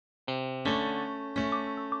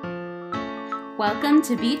Welcome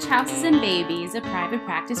to Beach Houses and Babies, a private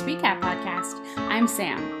practice recap podcast. I'm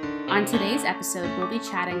Sam. On today's episode, we'll be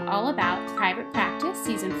chatting all about Private Practice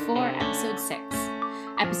Season 4, Episode 6.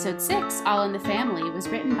 Episode 6, All in the Family, was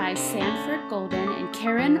written by Sanford Golden and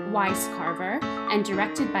Karen Weiscarver and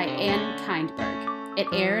directed by Anne Kindberg. It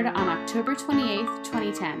aired on October 28th,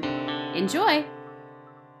 2010. Enjoy!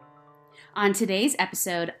 On today's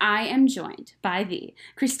episode, I am joined by the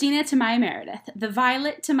Christina to my Meredith, the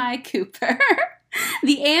Violet to my Cooper,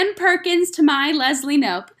 the Ann Perkins to my Leslie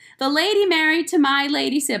Knope, the Lady Mary to my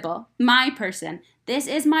Lady Sybil, my person. This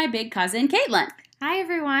is my big cousin, Caitlin. Hi,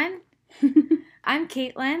 everyone. I'm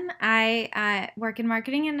Caitlin. I work in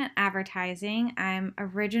marketing and advertising. I'm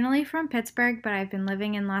originally from Pittsburgh, but I've been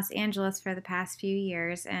living in Los Angeles for the past few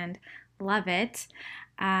years and love it.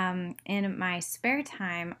 In my spare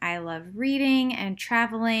time, I love reading and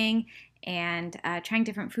traveling and trying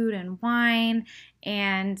different food and wine.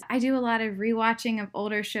 And I do a lot of rewatching of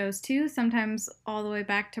older shows too, sometimes all the way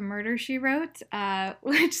back to Murder, She Wrote,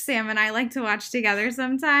 which Sam and I like to watch together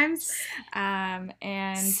sometimes.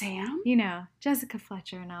 And Sam? You know, Jessica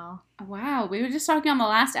Fletcher and all. Wow, we were just talking on the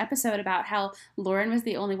last episode about how Lauren was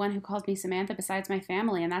the only one who called me Samantha besides my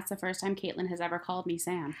family, and that's the first time Caitlin has ever called me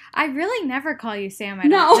Sam. I really never call you Sam. I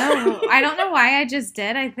don't know why I just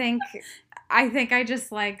did. I think I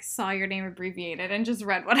just saw your name abbreviated and just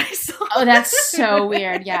read what I saw. Oh, that's so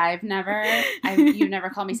weird. Yeah, you've never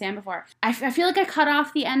called me Sam before. I feel like I cut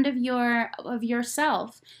off the end of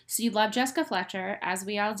yourself. So you love Jessica Fletcher, as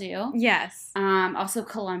we all do. Yes. Also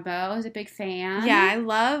Columbo is a big fan. Yeah, I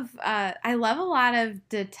love a lot of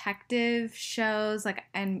detective shows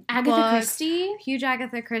and Agatha books. Christie. Huge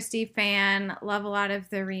Agatha Christie fan. Love a lot of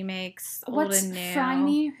the remakes, old and new. Fry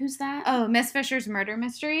Me? Who's that? Oh, Miss Fisher's Murder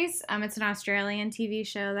Mysteries. It's an Australian TV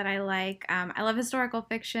show that I like. I love historical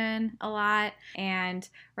fiction a lot. And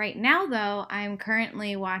right now, though, I'm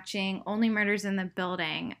currently watching Only Murders in the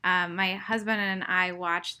Building. My husband and I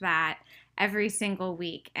watch that every single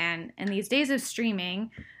week. And in these days of streaming,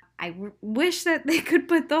 I wish that they could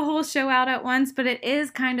put the whole show out at once, but it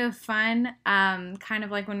is kind of fun, kind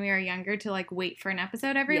of like when we were younger to wait for an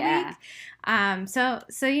episode every week.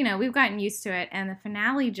 So you know, we've gotten used to it, and the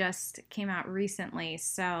finale just came out recently,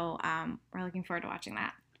 so we're looking forward to watching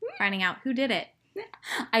that, finding out who did it.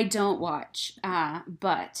 I don't watch,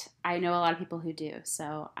 but I know a lot of people who do,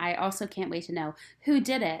 so I also can't wait to know who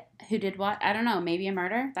did it. Who did what? I don't know, maybe a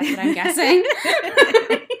murder? That's what I'm guessing.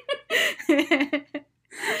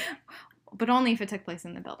 But only if it took place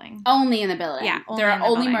in the building. Only in the building. Yeah, there are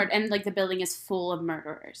only murder, and the building is full of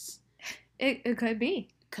murderers. It could be.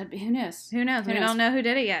 Could be. Who knows? Who knows? We don't know who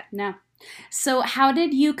did it yet. No. So how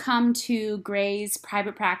did you come to Grey's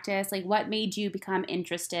Private Practice? What made you become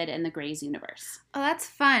interested in the Grey's universe? Oh, that's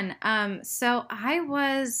fun. So I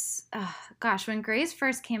was, when Grey's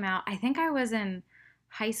first came out, I think I was in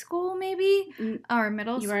high school maybe, or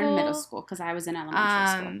middle school. You were in middle school, because I was in elementary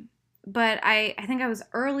school. But I think I was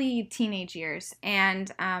early teenage years,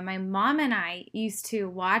 and my mom and I used to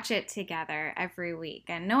watch it together every week,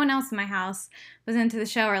 and no one else in my house was into the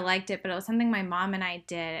show or liked it, but it was something my mom and I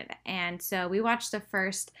did, and so we watched the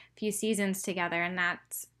first few seasons together, and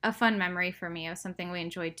that's a fun memory for me. It was something we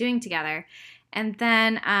enjoyed doing together. And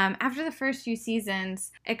then after the first few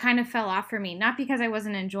seasons, it kind of fell off for me. Not because I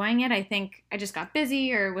wasn't enjoying it. I think I just got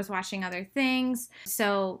busy or was watching other things.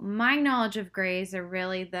 So my knowledge of Grey's are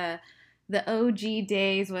really the OG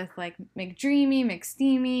days with McDreamy,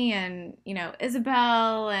 McSteamy, and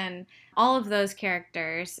Isabel and all of those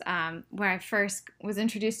characters. Where I first was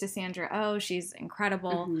introduced to Sandra Oh, she's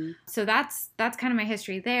incredible. Mm-hmm. So that's kind of my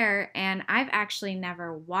history there. And I've actually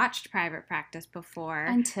never watched Private Practice before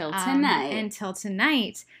until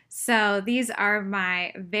tonight. So these are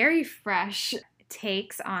my very fresh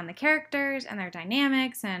takes on the characters and their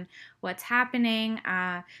dynamics and what's happening.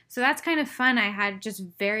 So that's kind of fun. I had just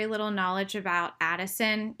very little knowledge about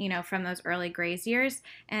Addison, from those early Grey's years,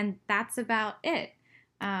 and that's about it.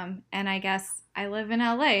 And I guess I live in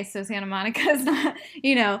LA, so Santa Monica is not,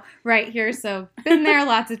 right here. So been there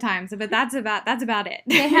lots of times, but that's about it.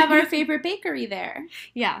 They have our favorite bakery there.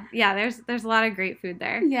 Yeah. There's a lot of great food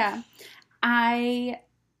there. Yeah. We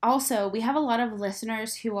have a lot of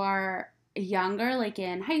listeners who are younger,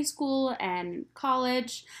 in high school and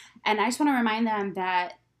college, and I just want to remind them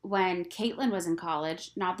that when Caitlin was in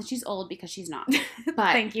college, not that she's old, because she's not,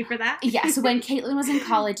 but thank you for that. Yeah, so when Caitlin was in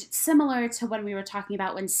college, it's similar to when we were talking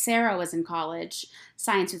about when Sarah was in college,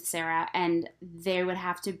 Science with Sarah, and there would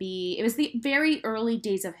have to be, it was the very early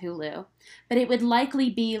days of Hulu, but it would likely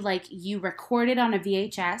be you record it on a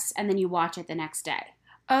VHS and then you watch it the next day.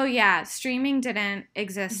 Oh, yeah. Streaming didn't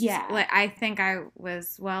exist. Yeah. Like, I think I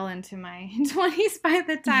was well into my 20s by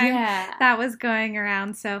the time Yeah. that was going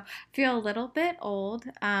around. So I feel a little bit old.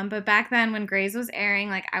 But back then when Grey's was airing,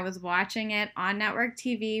 like, I was watching it on network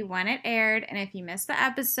TV when it aired. And if you missed the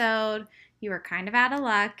episode, you were kind of out of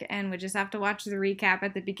luck and would just have to watch the recap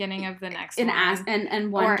at the beginning of the next one.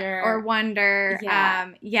 And wonder. Or wonder. Yeah.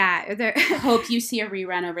 Hope you see a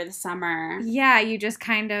rerun over the summer. Yeah, you just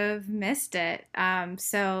kind of missed it.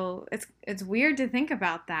 So it's weird to think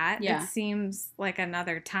about that. Yeah. It seems like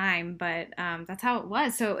another time, but that's how it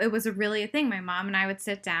was. So it was really a thing. My mom and I would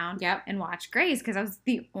sit down and watch Grey's because that was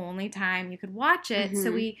the only time you could watch it. Mm-hmm.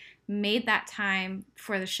 So we made that time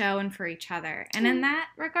for the show and for each other. And in that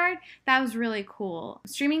regard, that was really cool.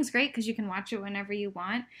 Streaming's great because you can watch it whenever you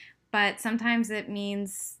want, but sometimes it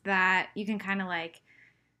means that you can kind of like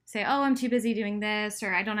say, oh, I'm too busy doing this,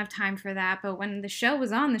 or I don't have time for that. But when the show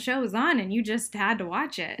was on, and you just had to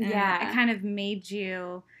watch it. And it kind of made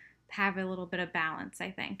you have a little bit of balance,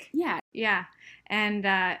 I think. Yeah. Yeah. And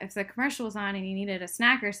if the commercial was on and you needed a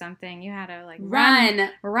snack or something, you had to like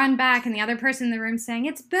run back, and the other person in the room saying,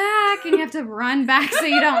 it's back, and you have to run back so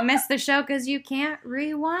you don't miss the show because you can't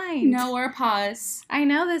rewind. No, or pause. I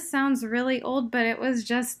know this sounds really old, but it was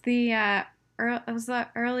just the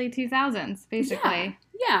early 2000s, basically.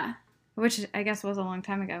 Yeah. Which I guess was a long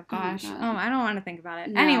time ago. Gosh. Oh, I don't want to think about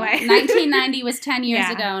it. No. Anyway. 1990 was 10 years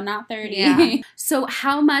ago, not 30. Yeah. So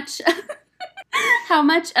how much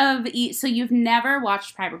so you've never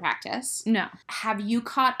watched Private Practice? No. Have you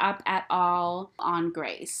caught up at all on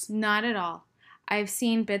Grey's? Not at all. I've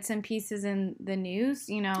seen bits and pieces in the news,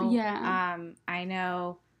 Yeah. I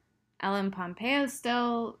know Ellen Pompeo's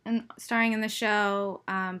still starring in the show,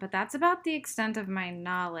 but that's about the extent of my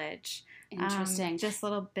knowledge. Interesting. Just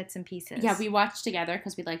little bits and pieces. Yeah, we watched together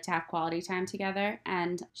because we like to have quality time together.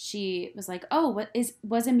 And she was like, "Oh,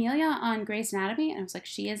 was Amelia on Grey's Anatomy?" And I was like,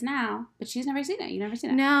 "She is now, but she's never seen it. You never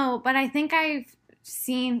seen it?" No, but I think I've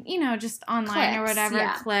seen, just online or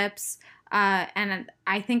whatever clips. And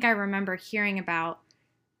I think I remember hearing about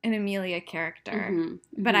an Amelia character,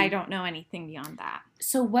 but I don't know anything beyond that.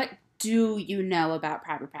 So what do you know about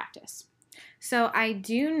Private Practice? So I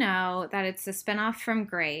do know that it's a spinoff from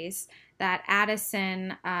Grey's, that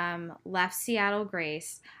Addison left Seattle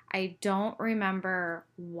Grace. I don't remember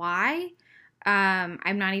why.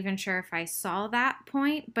 I'm not even sure if I saw that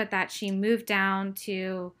point, but that she moved down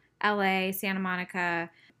to LA, Santa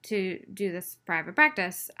Monica, to do this private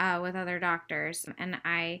practice with other doctors. And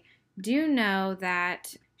I do know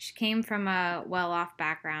that she came from a well-off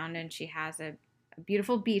background, and she has a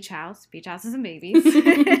beautiful beach houses and babies.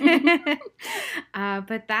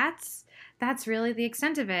 But that's really the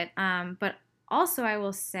extent of it. But also I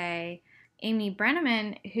will say Amy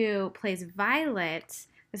Brenneman, who plays Violet,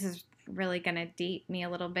 this is really going to date me a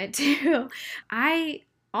little bit too. I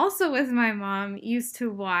also with my mom used to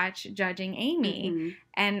watch Judging Amy,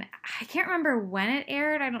 and I can't remember when it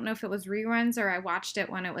aired. I don't know if it was reruns or I watched it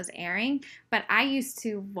when it was airing, but I used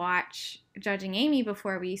to watch Judging Amy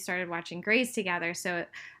before we started watching Grey's together. So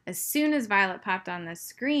as soon as Violet popped on the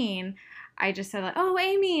screen, I just said, like, oh,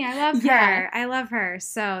 Amy, I love her. I love her.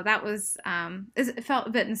 So that was, it felt a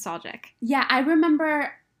bit nostalgic. Yeah, I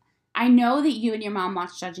remember, I know that you and your mom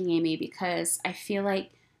watched Judging Amy because I feel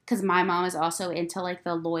like, because my mom is also into, like,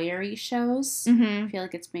 the lawyer-y shows. I feel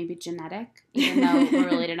like it's maybe genetic, even though we're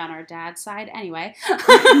related on our dad's side. Anyway.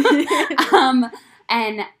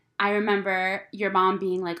 And I remember your mom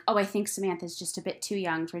being like, oh, I think Samantha's just a bit too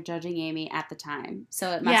young for Judging Amy at the time.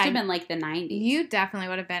 So it must have been like the 90s. You definitely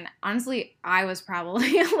would have been. Honestly, I was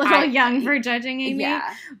probably a little young for Judging Amy.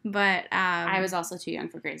 Yeah. But I was also too young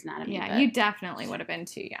for Grey's Anatomy. Yeah, you definitely would have been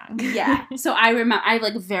too young. Yeah. So I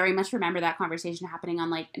like very much remember that conversation happening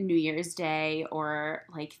on like New Year's Day or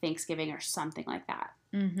like Thanksgiving or something like that.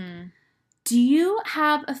 Do you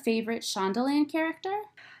have a favorite Shondaland character?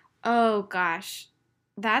 Oh, gosh.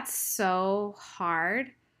 That's so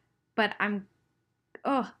hard, but I'm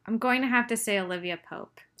going to have to say Olivia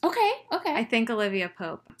Pope. Okay. I think Olivia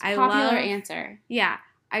Pope. Popular answer. Yeah.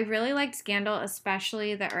 I really liked Scandal,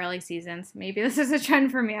 especially the early seasons. Maybe this is a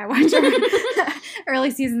trend for me. I watch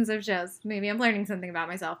early seasons of shows. Maybe I'm learning something about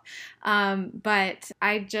myself. But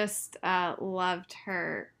I just loved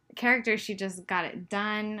her character. She just got it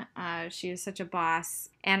done. She was such a boss.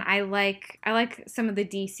 And I like some of the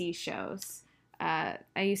DC shows. I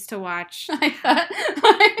used to watch. I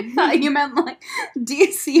thought you meant like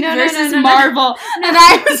DC versus Marvel, and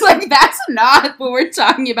I was like, "That's not what we're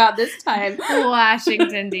talking about this time."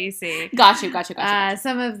 Washington D.C. Got you.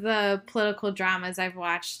 Some of the political dramas I've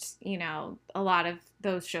watched, a lot of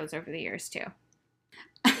those shows over the years too.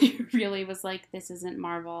 I really was like, this isn't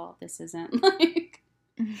Marvel. This isn't like.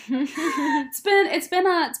 It's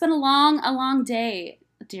been a long day,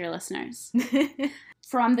 dear listeners.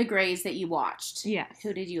 From the Greys that you watched,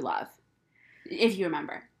 who did you love, if you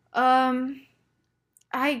remember?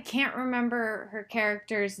 I can't remember her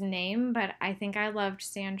character's name, but I think I loved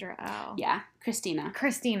Sandra Oh. Yeah, Christina.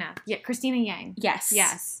 Yeah, Christina Yang.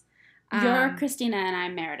 Yes. You're Christina and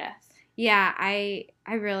I'm Meredith. Yeah, I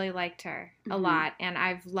really liked her a lot, and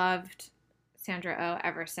I've loved Sandra Oh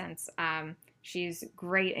ever since. She's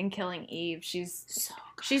great in Killing Eve. She's so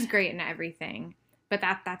good. She's great in everything. But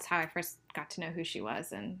that's how I first got to know who she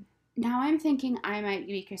was. And now I'm thinking I might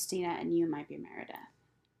be Christina and you might be Meredith.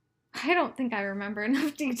 I don't think I remember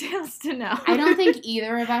enough details to know. I don't think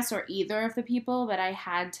either of us or either of the people, but I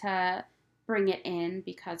had to bring it in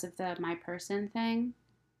because of the my person thing.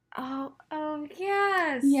 Oh,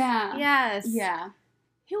 yes. Yeah. Yes. Yeah.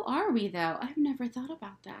 Who are we, though? I've never thought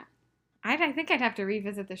about that. I think I'd have to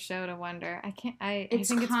revisit the show to wonder. I think it's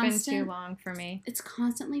been too long for me. It's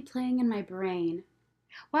constantly playing in my brain.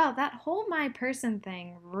 Wow, that whole my person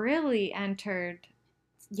thing really entered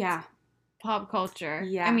pop culture.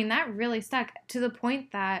 Yeah. I mean, that really stuck to the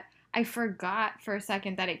point that I forgot for a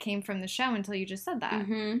second that it came from the show until you just said that.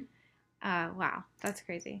 Mm-hmm. Wow, that's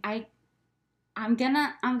crazy. I'm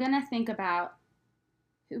gonna think about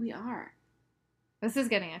who we are. This is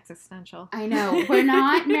getting existential. I know. We're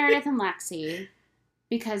not Meredith and Lexi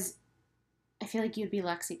because I feel like you'd be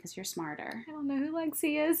Lexi because you're smarter. I don't know who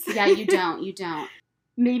Lexi is. Yeah, you don't. You don't.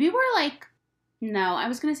 Maybe we're like, no, I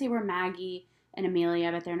was gonna say we're Maggie and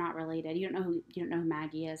Amelia, but they're not related. You don't know who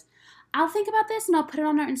Maggie is. I'll think about this and I'll put it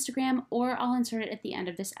on our Instagram or I'll insert it at the end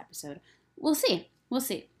of this episode. We'll see.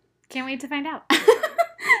 Can't wait to find out.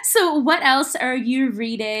 So what else are you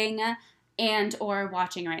reading and or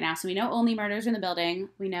watching right now? So we know Only Murders in the Building.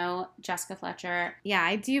 We know Jessica Fletcher. Yeah,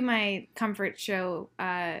 I do my comfort show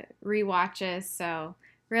rewatches. So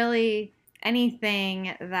really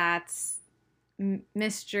anything that's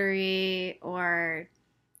mystery or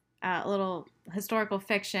a little historical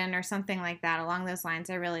fiction or something like that along those lines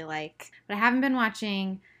I really like. But I haven't been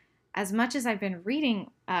watching as much as I've been reading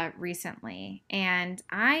recently. And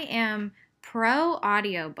I am pro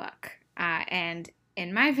audiobook. And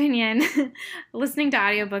in my opinion, listening to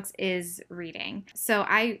audiobooks is reading. So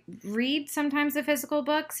I read sometimes the physical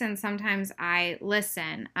books and sometimes I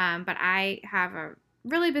listen. But I have a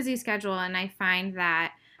really busy schedule and I find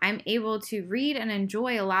that I'm able to read and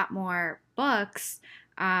enjoy a lot more books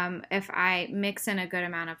if I mix in a good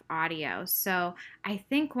amount of audio. So I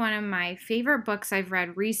think one of my favorite books I've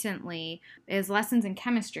read recently is Lessons in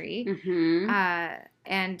Chemistry. Mm-hmm.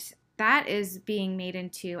 And that is being made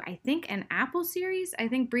into, I think, an Apple series. I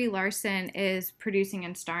think Brie Larson is producing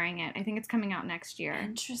and starring it. I think it's coming out next year.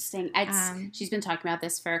 Interesting. She's been talking about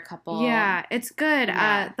this for a couple. Yeah, it's good.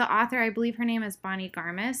 Yeah. The author, I believe her name is Bonnie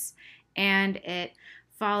Garmis, and it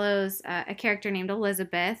follows a character named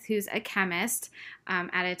Elizabeth, who's a chemist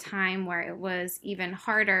at a time where it was even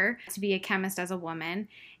harder to be a chemist as a woman.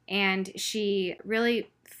 And she really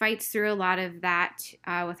fights through a lot of that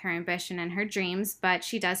with her ambition and her dreams, but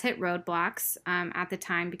she does hit roadblocks at the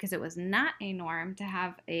time because it was not a norm to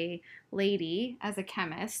have a lady as a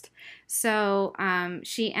chemist. So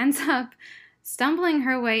she ends up stumbling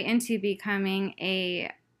her way into becoming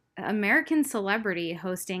a American celebrity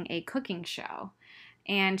hosting a cooking show.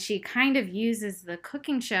 And she kind of uses the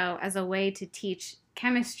cooking show as a way to teach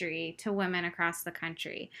chemistry to women across the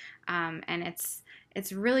country. And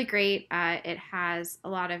it's really great. It has a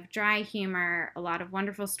lot of dry humor, a lot of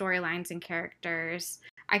wonderful storylines and characters.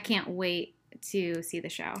 I can't wait to see the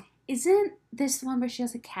show. Isn't this the one where she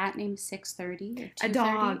has a cat named 630 or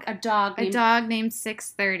 230? A dog named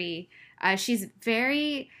 630.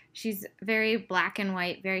 She's very black and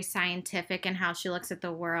white, very scientific in how she looks at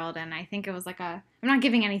the world. And I think it was I'm not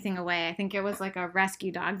giving anything away. I think it was like a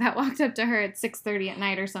rescue dog that walked up to her at 6:30 at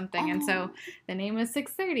night or something. And so the name was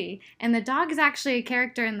 630. And the dog is actually a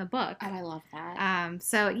character in the book. Oh, I love that.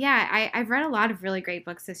 So yeah, I've read a lot of really great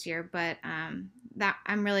books this year, but that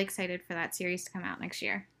I'm really excited for that series to come out next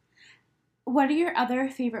year. What are your other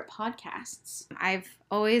favorite podcasts? I've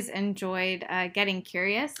always enjoyed Getting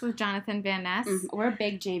Curious with Jonathan Van Ness. Mm-hmm. We're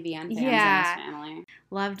big JVN fans in this family.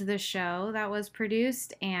 Loved the show that was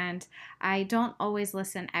produced, and I don't always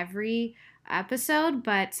listen every episode,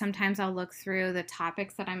 but sometimes I'll look through the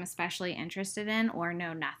topics that I'm especially interested in or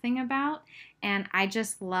know nothing about, and I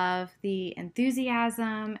just love the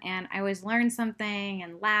enthusiasm, and I always learn something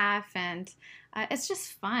and laugh, and it's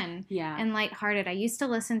just fun and lighthearted. I used to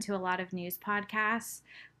listen to a lot of news podcasts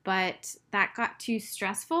but that got too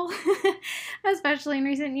stressful, especially in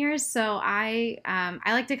recent years. So I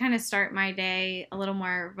like to kind of start my day a little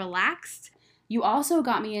more relaxed. You also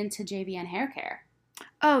got me into JVN Hair Care.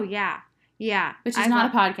 Oh, yeah. Yeah. Which is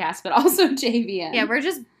not a podcast, but also JVN. Yeah, we're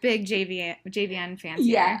just big JVN fans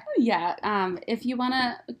here. Yeah. If you want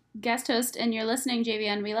to guest host and you're listening,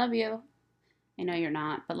 JVN, we love you. I know you're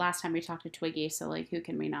not, but last time we talked to Twiggy, so, like, who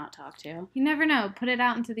can we not talk to? You never know. Put it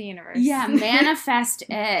out into the universe. Yeah, manifest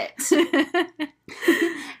it.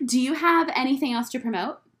 Do you have anything else to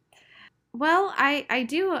promote? Well, I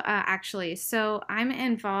do, actually. So I'm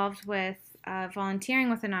involved with volunteering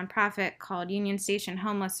with a nonprofit called Union Station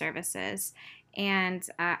Homeless Services. And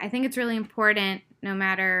I think it's really important, no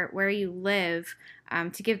matter where you live,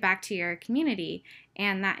 to give back to your community.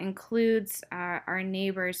 And that includes our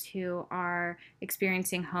neighbors who are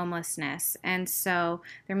experiencing homelessness. And so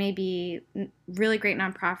there may be really great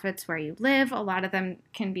nonprofits where you live. A lot of them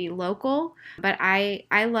can be local. But I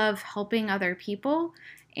love helping other people,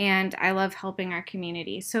 and I love helping our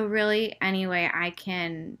community. So really, any way I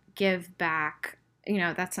can give back,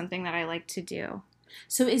 that's something that I like to do.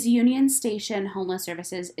 So is Union Station Homeless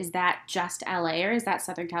Services, is that just LA, or is that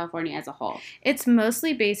Southern California as a whole? It's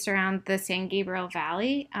mostly based around the San Gabriel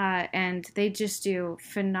Valley, and they just do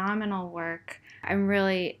phenomenal work. I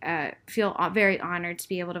really feel very honored to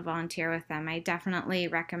be able to volunteer with them. I definitely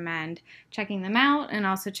recommend checking them out, and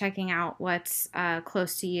also checking out what's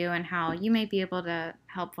close to you and how you might be able to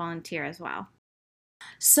help volunteer as well.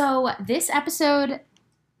 So this episode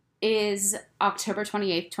is October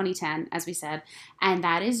 28th, 2010, as we said, and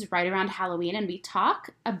that is right around Halloween, and we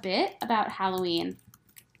talk a bit about Halloween.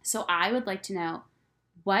 So I would like to know,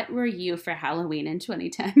 what were you for Halloween in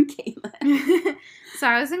 2010, Caitlin? So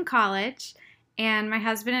I was in college, and my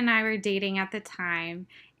husband and I were dating at the time,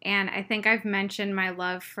 and I think I've mentioned my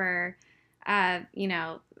love for, throwback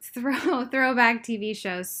TV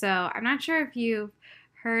shows. So I'm not sure if you've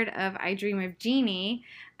heard of I Dream of Jeannie.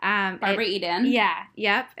 Barbara Eden. Yeah,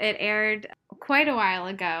 yep. It aired quite a while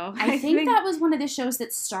ago. I think that was one of the shows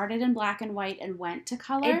that started in black and white and went to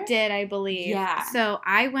color. It did, I believe. Yeah. So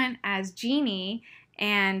I went as Jeannie,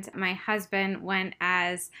 and my husband went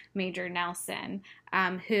as Major Nelson,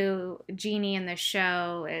 who Jeannie in the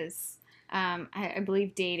show is, I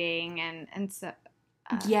believe, dating, and so.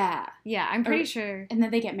 Yeah, I'm pretty sure. And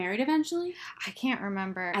then they get married eventually? I can't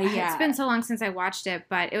remember. Yeah. It's been so long since I watched it,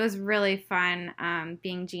 but it was really fun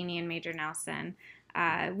being Jeannie and Major Nelson.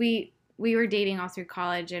 We were dating all through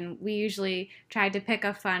college, and we usually tried to pick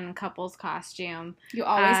a fun couples costume. You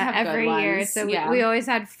always have every good year, ones. so we always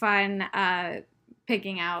had fun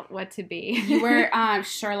picking out what to be. You were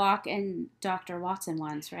Sherlock and Dr. Watson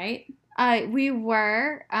ones, right? We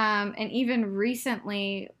were, and even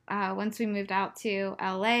recently, once we moved out to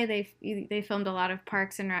LA, they filmed a lot of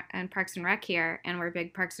Parks and Rec here, and we're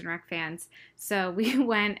big Parks and Rec fans. So we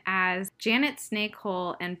went as Janet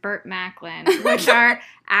Snakehole and Burt Macklin, which are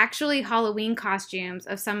actually Halloween costumes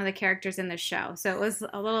of some of the characters in the show. So it was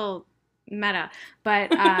a little meta, but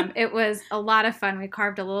it was a lot of fun. We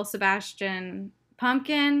carved a little Sebastian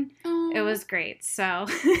pumpkin. It was great. So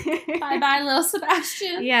bye little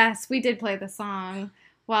Sebastian. Yes, we did play the song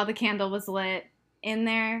while the candle was lit in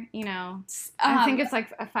there. I think it's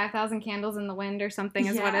like 5,000 candles in the wind or something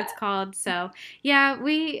is what it's called. So yeah,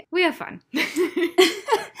 we have fun.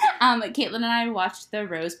 Caitlin and I watched the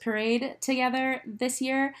Rose Parade together this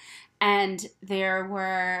year, and there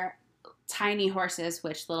were tiny horses,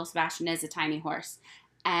 which little Sebastian is a tiny horse.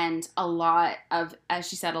 And a lot of, as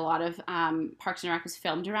she said, Parks and Rec was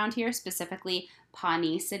filmed around here. Specifically,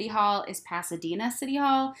 Pawnee City Hall is Pasadena City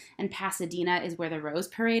Hall, and Pasadena is where the Rose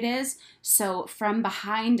Parade is. So from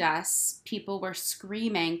behind us, people were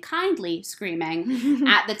kindly screaming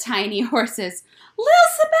at the tiny horses, "Lil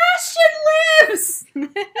Sebastian lives!"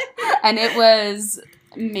 And it was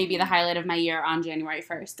maybe the highlight of my year on January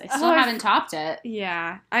 1st. I still haven't topped it.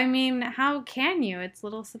 Yeah. I mean, how can you? It's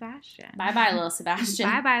little Sebastian. Bye-bye, little Sebastian.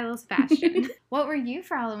 Bye-bye, little Sebastian. What were you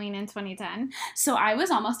for Halloween in 2010? So I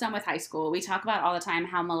was almost done with high school. We talk about all the time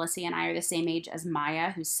how Melissa and I are the same age as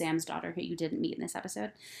Maya, who's Sam's daughter, who you didn't meet in this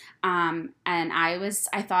episode. And I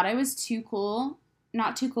thought I was too cool.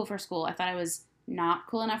 Not too cool for school. I thought I was not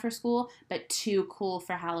cool enough for school, but too cool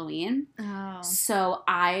for Halloween. Oh. So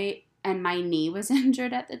and my knee was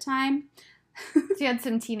injured at the time. So you had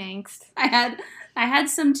some teen angst. I had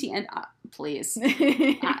some teen. Please,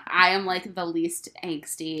 I am like the least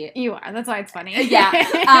angsty. You are. That's why it's funny. Yeah.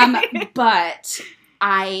 But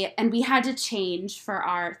we had to change for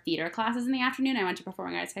our theater classes in the afternoon. I went to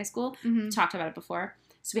Performing Arts High School. Mm-hmm. Talked about it before.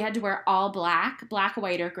 So we had to wear all black,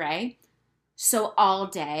 white, or gray. So all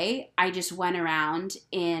day, I just went around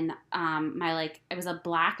in it was a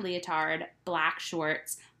black leotard, black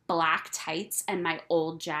shorts, black tights, and my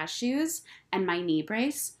old jazz shoes and my knee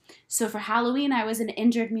brace. So for Halloween, I was an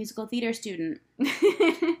injured musical theater student.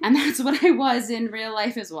 And that's what I was in real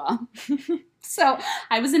life as well. So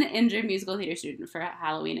I was an injured musical theater student for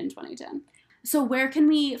Halloween in 2010. So where can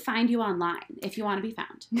we find you online if you want to be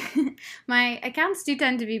found? My accounts do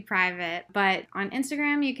tend to be private, but on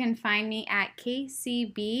Instagram you can find me at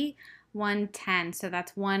KCB110. So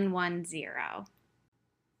that's 110.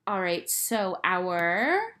 All right. So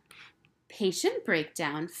our patient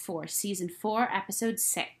breakdown for season 4, episode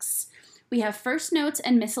 6. We have first notes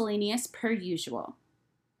and miscellaneous per usual.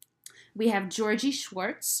 We have Georgie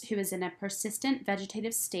Schwartz, who is in a persistent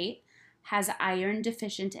vegetative state, has iron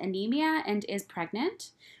deficient anemia, and is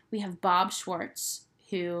pregnant. We have Bob Schwartz,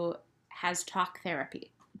 who has talk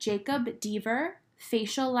therapy. Jacob Deaver,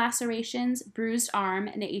 facial lacerations, bruised arm,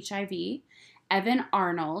 and HIV. Evan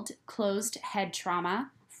Arnold, closed head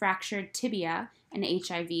trauma, fractured tibia, and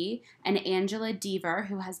HIV. And Angela Deaver,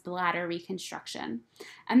 who has bladder reconstruction.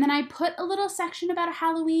 And then I put a little section about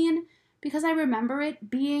Halloween because I remember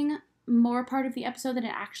it being more part of the episode than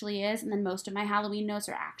it actually is, and then most of my Halloween notes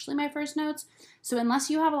are actually my first notes. So unless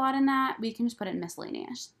you have a lot in that, we can just put it in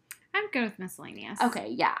miscellaneous. I'm good with miscellaneous. Okay,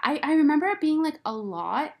 yeah. I remember it being like a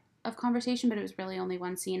lot of conversation, but it was really only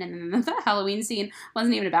one scene, and then the Halloween scene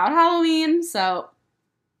wasn't even about Halloween, so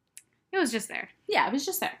it was just there. Yeah, it was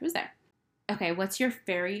just there. It was there. Okay, what's your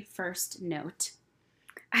very first note?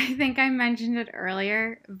 I think I mentioned it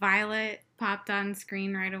earlier. Violet popped on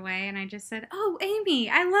screen right away, and I just said, "Oh, Amy,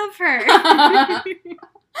 I love her."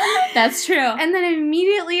 That's true. And then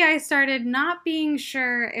immediately I started not being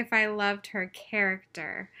sure if I loved her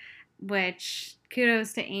character, which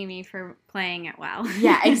kudos to Amy for playing it well.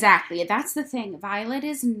 Yeah, exactly. That's the thing. Violet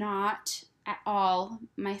is not at all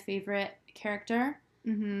my favorite character,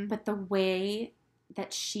 but the way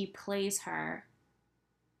that she plays her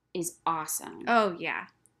is awesome. Oh, yeah.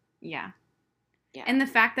 Yeah. Yeah. And the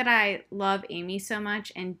fact that I love Amy so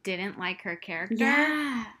much and didn't like her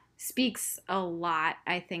character speaks a lot,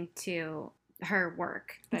 I think, to her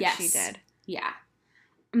work that she did. Yeah.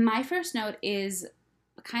 My first note is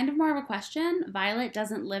kind of more of a question. Violet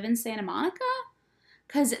doesn't live in Santa Monica?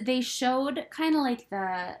 Because they showed kind of like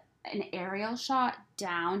an aerial shot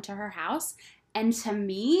down to her house. And to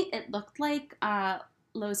me, it looked like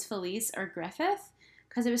Los Feliz or Griffith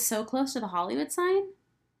because it was so close to the Hollywood sign.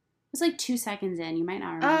 It was like 2 seconds in. You might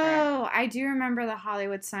not remember. Oh, I do remember the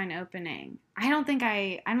Hollywood sign opening. I don't think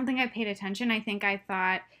I paid attention. I think I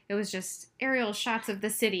thought it was just aerial shots of the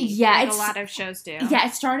city. Yeah, like a lot of shows do. Yeah,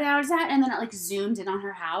 it started out as that, and then it like zoomed in on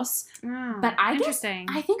her house. Oh, but I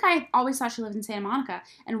think I always thought she lived in Santa Monica,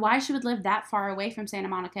 and why she would live that far away from Santa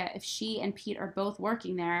Monica if she and Pete are both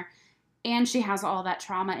working there. And she has all that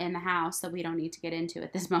trauma in the house that we don't need to get into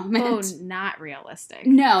at this moment. Oh, not realistic.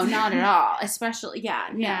 No, not at all. Especially,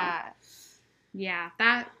 no. Yeah,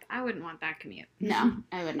 that, I wouldn't want that commute. No,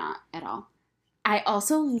 I would not at all. I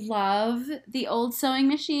also love the old sewing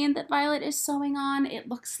machine that Violet is sewing on. It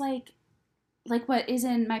looks like what is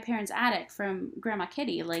in my parents' attic from Grandma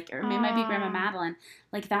Kitty, or it might be Grandma Madeline.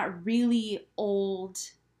 Like that really old,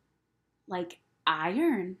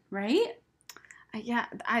 iron, right? Yeah,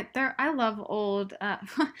 I love old,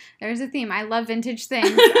 there's a theme. I love vintage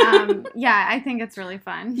things. Yeah, I think it's really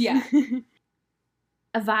fun. Yeah.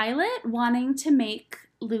 Violet wanting to make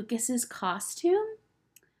Lucas's costume.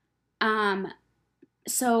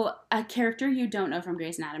 So a character you don't know from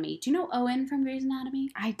Grey's Anatomy. Do you know Owen from Grey's Anatomy?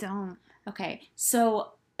 I don't. Okay,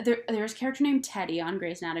 so there's a character named Teddy on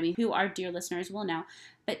Grey's Anatomy who our dear listeners will know.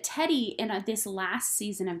 But Teddy, in this last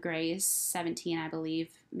season of Grey's, 17, I believe,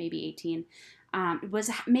 maybe 18, was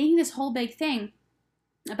making this whole big thing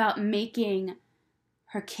about making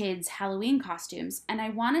her kids' Halloween costumes. And I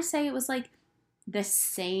want to say it was like the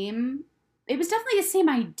same, it was definitely the same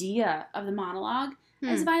idea of the monologue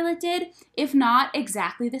as Violet did, if not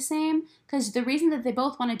exactly the same. Because the reason that they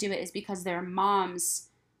both want to do it is because their moms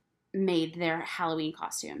made their Halloween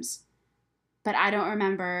costumes. But I don't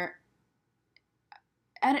remember,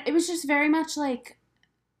 and it was just very much like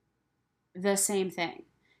the same thing.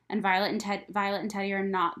 And Violet and Teddy are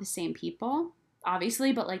not the same people,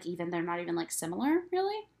 obviously, but they're not even similar,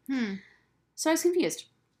 really. So I was confused.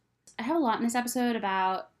 I have a lot in this episode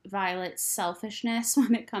about Violet's selfishness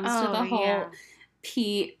when it comes to the whole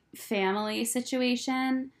Pete family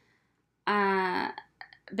situation.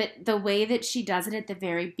 But the way that she does it at the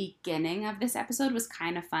very beginning of this episode was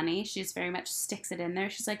kind of funny. She just very much sticks it in there.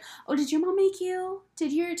 She's like, "Oh, did your mom make you?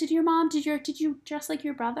 Did you dress like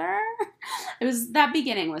your brother?" That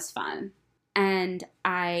beginning was fun. And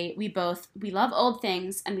we love old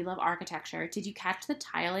things and we love architecture. Did you catch the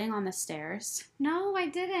tiling on the stairs? No, I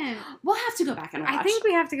didn't. We'll have to go back and watch. I think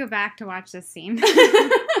we have to go back to watch this scene.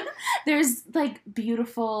 There's like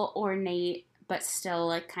beautiful, ornate, but still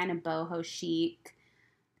like kind of boho chic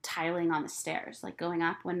tiling on the stairs, like going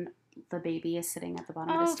up when the baby is sitting at the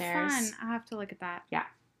bottom of the stairs. Fun. I'll have to look at that. Yeah.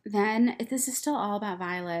 Then this is still all about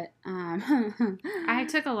Violet. I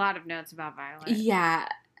took a lot of notes about Violet. Yeah.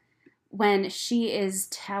 When she is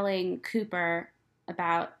telling Cooper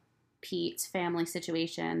about Pete's family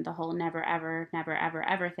situation, the whole never, ever, never, ever,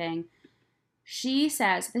 ever thing, she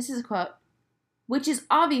says, this is a quote, "which is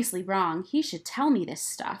obviously wrong. He should tell me this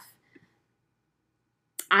stuff.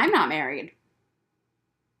 I'm not married.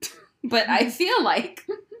 But I feel like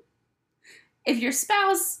if your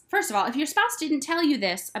spouse, first of all, if your spouse didn't tell you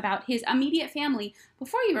this about his immediate family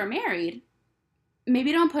before you were married,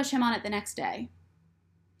 maybe don't push him on it the next day."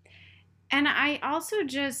 And I also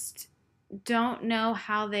just don't know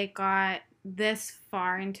how they got this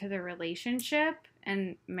far into the relationship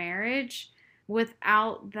and marriage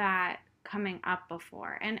without that coming up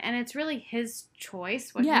before. And it's really his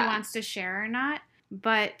choice what he wants to share or not.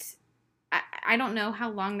 But I don't know how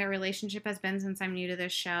long their relationship has been since I'm new to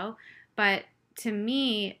this show. But to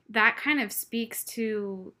me, that kind of speaks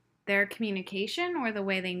to their communication or the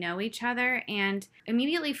way they know each other. And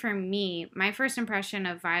immediately for me, my first impression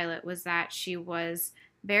of Violet was that she was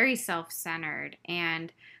very self-centered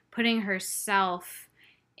and putting herself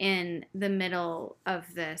in the middle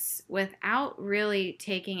of this without really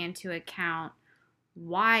taking into account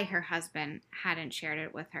why her husband hadn't shared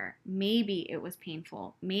it with her. Maybe it was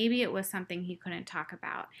painful. Maybe it was something he couldn't talk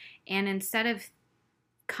about. And instead of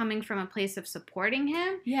coming from a place of supporting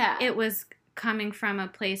him, it was coming from a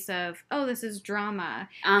place of, oh, this is drama.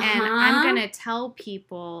 And I'm going to tell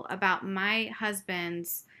people about my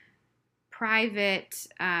husband's private,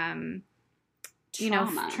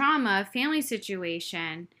 trauma, family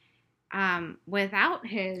situation without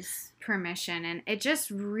his permission. And it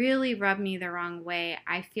just really rubbed me the wrong way.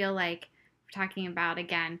 I feel like, talking about,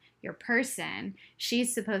 again, your person,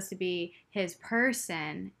 she's supposed to be his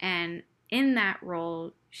person. And in that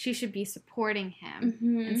role, she should be supporting him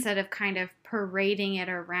instead of kind of parading it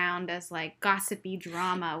around as like gossipy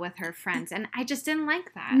drama with her friends. And I just didn't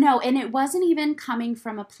like that. No, and it wasn't even coming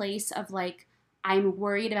from a place of like, I'm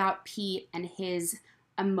worried about Pete and his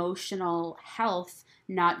emotional health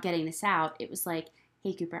not getting this out. It was like,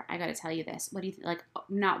 hey, Cooper, I got to tell you this. What do you like?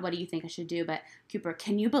 Not what do you think I should do, but Cooper,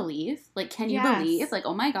 can you believe? Like, can you believe? Like,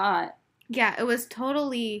 oh my God. Yeah, it was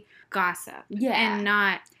totally gossip. Yeah. And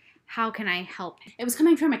not, how can I help him? It was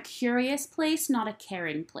coming from a curious place, not a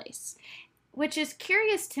caring place. Which is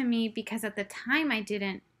curious to me because at the time I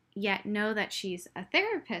didn't yet know that she's a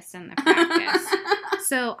therapist in the practice.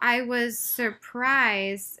 So I was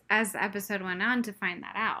surprised as the episode went on to find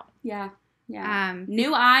that out. Yeah. Yeah.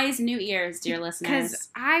 New eyes, new ears, dear listeners. Because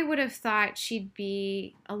I would have thought she'd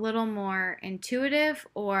be a little more intuitive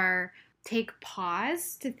or take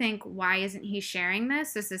pause to think, why isn't he sharing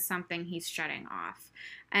this? This is something he's shutting off.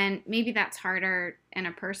 And maybe that's harder in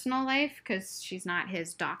a personal life because she's not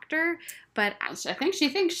his doctor. But I think she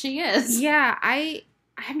thinks she is. Yeah, I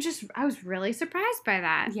was really surprised by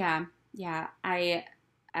that. Yeah, yeah. I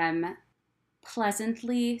am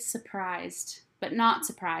pleasantly surprised, but not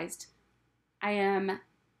surprised. I am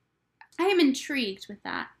intrigued with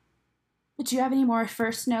that. But do you have any more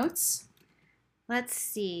first notes? Let's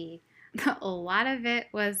see. A lot of it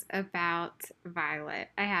was about Violet,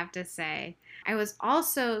 I have to say. I was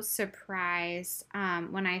also surprised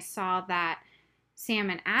when I saw that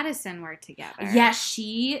Sam and Addison were together. Yeah,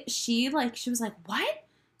 she was like, what?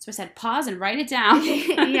 So I said, pause and write it down. Yeah.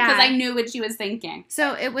 Because I knew what she was thinking.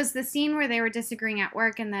 So it was the scene where they were disagreeing at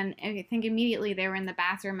work, and then I think immediately they were in the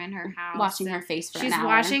bathroom in her house. Washing her face for an hour. She's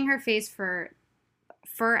washing her face for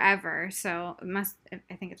forever, so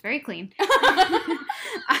I think it's very clean.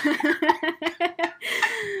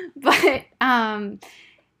 But,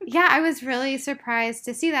 yeah, I was really surprised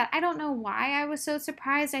to see that. I don't know why I was so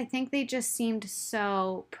surprised. I think they just seemed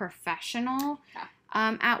so professional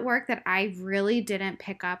at work that I really didn't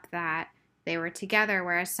pick up that they were together,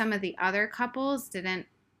 whereas some of the other couples didn't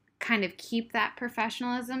kind of keep that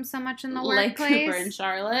professionalism so much in the workplace. Like Cooper and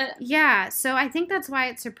Charlotte. Yeah, so I think that's why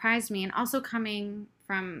it surprised me. And also coming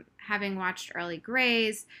from having watched Early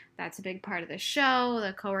Grays, that's a big part of the show,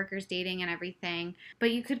 the coworkers dating and everything.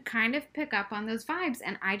 But you could kind of pick up on those vibes,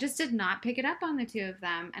 and I just did not pick it up on the two of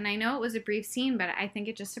them. And I know it was a brief scene, but I think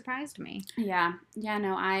it just surprised me. Yeah,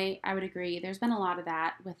 no, I would agree. There's been a lot of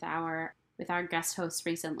that with our guest hosts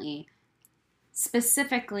recently.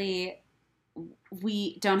 Specifically,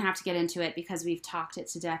 we don't have to get into it because we've talked it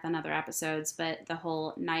to death on other episodes, but the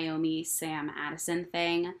whole Naomi, Sam, Addison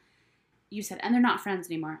thing, you said, and they're not friends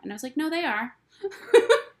anymore. And I was like, no, they are.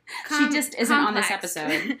 She just isn't on this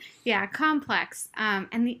episode. Yeah, complex.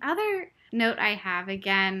 And the other note I have,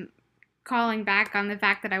 again, calling back on the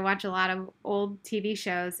fact that I watch a lot of old TV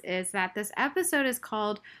shows, is that this episode is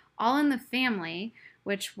called All in the Family,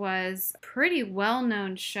 which was a pretty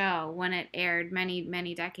well-known show when it aired many,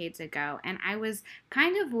 many decades ago. And I was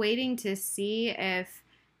kind of waiting to see if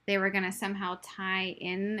they were going to somehow tie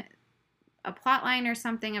in a plot line or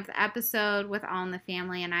something of the episode with All in the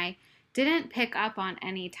Family, and I didn't pick up on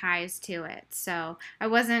any ties to it. So I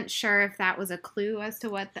wasn't sure if that was a clue as to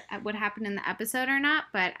what happened in the episode or not,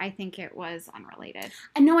 but I think it was unrelated.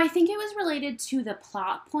 No, I think it was related to the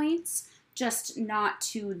plot points, just not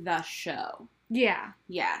to the show. Yeah.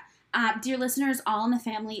 Yeah. Dear listeners, All in the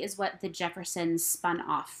Family is what the Jeffersons spun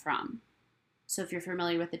off from. So if you're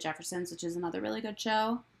familiar with the Jeffersons, which is another really good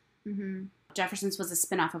show, Jeffersons was a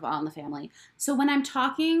spin-off of All in the Family. So when I'm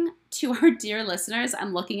talking to our dear listeners,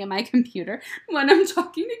 I'm looking at my computer. When I'm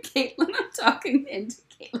talking to Caitlin, I'm talking into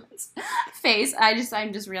Caitlin's face.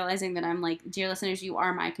 I'm just realizing that I'm like, dear listeners, you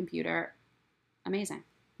are my computer. Amazing.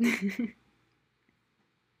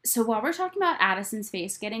 So while we're talking about Addison's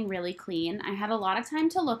face getting really clean, I had a lot of time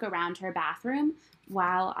to look around her bathroom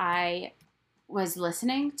while I was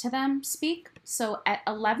listening to them speak. So at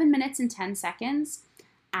 11 minutes and 10 seconds,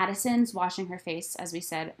 Addison's washing her face, as we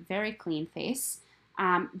said, very clean face.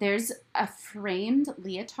 There's a framed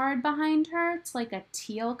leotard behind her. It's like a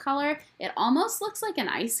teal color. It almost looks like an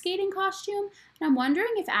ice skating costume. And I'm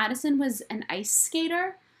wondering if Addison was an ice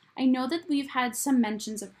skater. I know that we've had some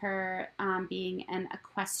mentions of her being an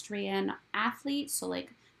equestrian athlete, so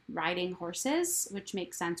like riding horses, which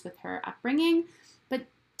makes sense with her upbringing. But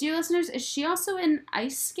dear listeners, is she also an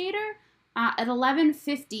ice skater? At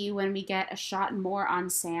 11:50, when we get a shot more on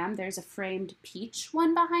Sam, there's a framed peach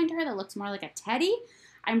one behind her that looks more like a teddy.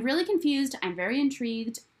 I'm really confused. I'm very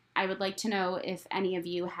intrigued. I would like to know if any of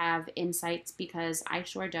you have insights, because I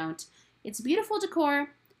sure don't. It's beautiful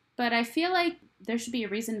decor, but I feel like there should be a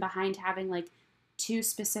reason behind having like two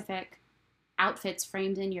specific outfits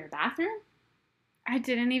framed in your bathroom. I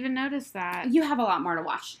didn't even notice that. You have a lot more to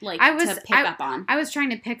watch, to pick up on. I was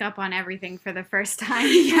trying to pick up on everything for the first time.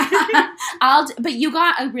 Yeah. But you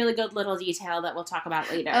got a really good little detail that we'll talk about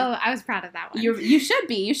later. Oh, I was proud of that one. You should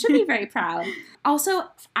be. You should be very proud. Also,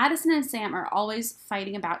 Addison and Sam are always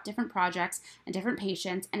fighting about different projects and different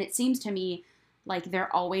patients, and it seems to me like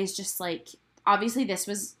they're always just like, obviously this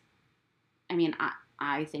was, I mean,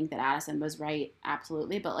 I think that Addison was right,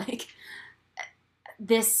 absolutely, but like,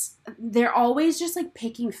 they're always just like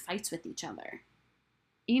picking fights with each other.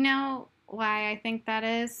 You know why I think that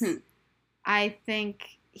is? I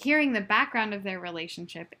think hearing the background of their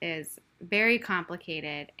relationship is very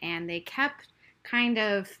complicated, and they kept kind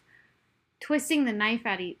of twisting the knife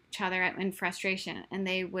at each other in frustration, and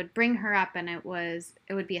they would bring her up, and it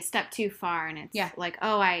would be a step too far, and it's like,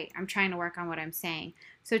 oh, I'm trying to work on what I'm saying.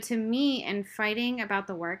 So to me, in fighting about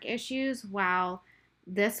the work issues, while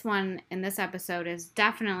this one in this episode is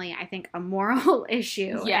definitely, I think, a moral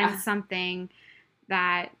issue and something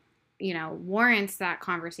that, warrants that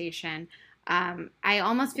conversation. I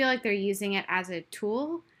almost feel like they're using it as a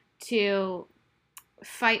tool to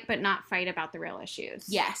fight, but not fight about the real issues.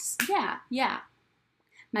 Yes. Yeah.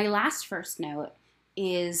 My last first note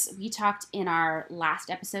is we talked in our last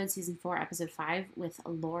episode, season 4, episode 5, with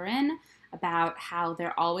Lauren about how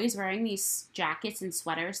they're always wearing these jackets and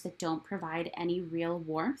sweaters that don't provide any real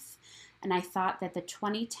warmth. And I thought that the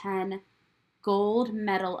 2010 gold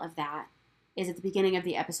medal of that is at the beginning of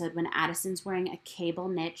the episode when Addison's wearing a cable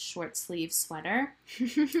knit short sleeve sweater.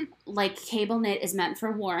 Like, cable knit is meant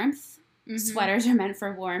for warmth. Sweaters are meant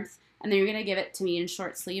for warmth. And then you're going to give it to me in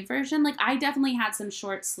short sleeve version. Like, I definitely had some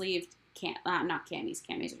short sleeved, not camis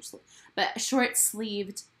are sleeve, but short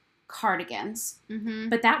sleeved cardigans.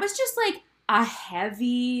 But that was just like a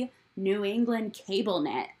heavy New England cable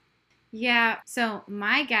knit. Yeah, so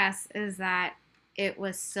my guess is that it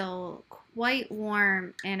was still quite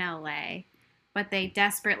warm in LA, but they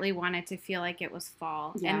desperately wanted to feel like it was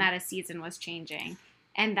fall and that a season was changing,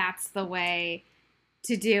 and that's the way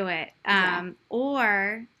to do it.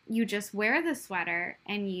 Or you just wear the sweater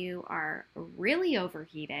and you are really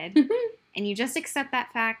overheated and you just accept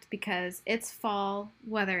that fact because it's fall,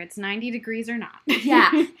 whether it's 90 degrees or not.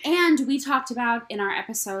 And we talked about in our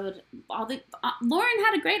episode, Lauren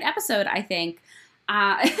had a great episode, I think. In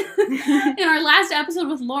our last episode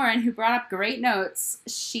with Lauren, who brought up great notes,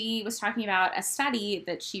 she was talking about a study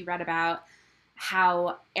that she read about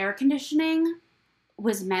how air conditioning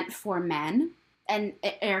was meant for men, and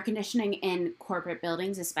air conditioning in corporate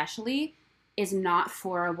buildings especially is not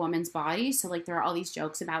for a woman's body. So, like, there are all these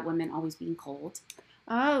jokes about women always being cold.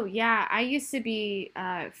 Oh, yeah. I used to be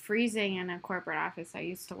freezing in a corporate office I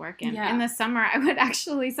used to work in. Yeah. In the summer, I would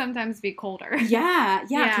actually sometimes be colder. Yeah,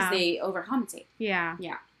 Yeah. because they overcompensate. Yeah.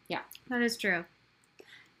 Yeah. That is true.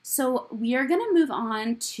 So we are going to move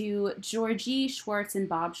on to Georgie Schwartz and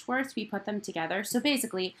Bob Schwartz. We put them together. So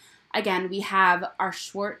basically, again, we have our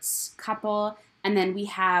Schwartz couple, and then we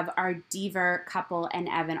have our Deaver couple and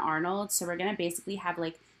Evan Arnold. So we're going to basically have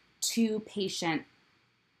like 2 patient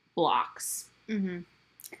blocks. Mm-hmm.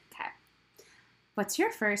 Okay. What's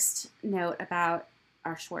your first note about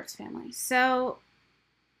our Schwartz family? So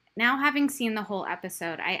now having seen the whole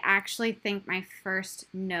episode, I actually think my first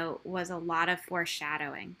note was a lot of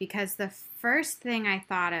foreshadowing, because the first thing I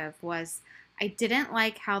thought of was I didn't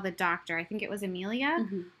like how the doctor, I think it was Amelia,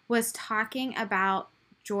 Mm-hmm. was talking about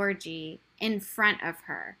Georgie in front of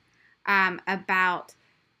her, about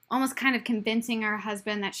almost kind of convincing her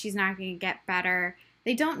husband that she's not going to get better.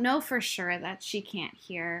 They don't know for sure that she can't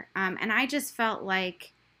hear. And I just felt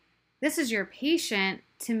like, this is your patient.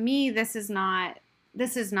 To me, this is not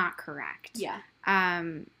correct. Yeah.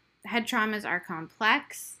 Head traumas are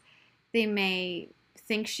complex. They may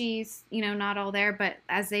think she's, not all there, but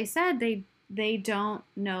as they said, they don't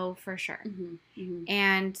know for sure. Mm-hmm. Mm-hmm.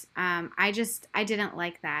 And I didn't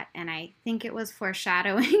like that. And I think it was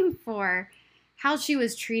foreshadowing for how she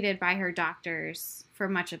was treated by her doctors for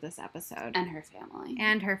much of this episode. And her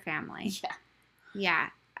family. Yeah.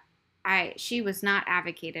 She was not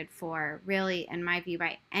advocated for, really, in my view,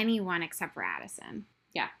 by anyone except for Addison.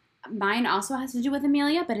 Yeah. Mine also has to do with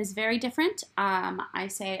Amelia, but is very different. I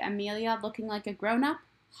say Amelia looking like a grown-up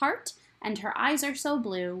heart, and her eyes are so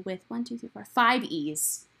blue with 5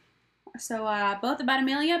 E's. So both about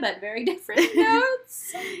Amelia, but very different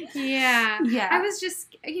notes. Yeah. Yeah. I was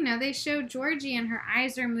just, they showed Georgie and her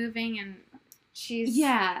eyes are moving and she's,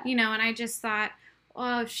 and I just thought,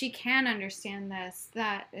 oh, if she can understand this,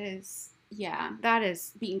 that is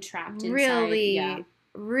being trapped inside. Really,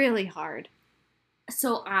 really hard.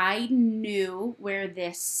 So I knew where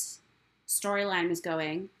this storyline was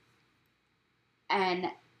going.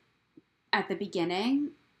 And at the beginning,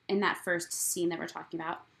 in that first scene that we're talking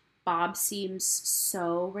about, Bob seems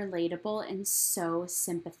so relatable and so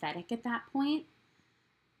sympathetic at that point.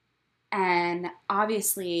 And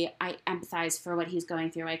obviously, I empathize for what he's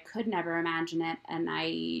going through. I could never imagine it, and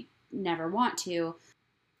I never want to.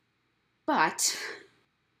 But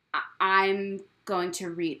I'm going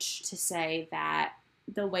to reach to say that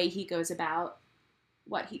the way he goes about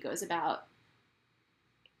what he goes about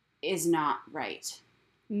is not right.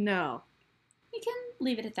 No. We can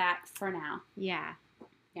leave it at that for now. Yeah.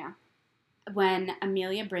 When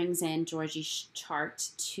Amelia brings in Georgie's chart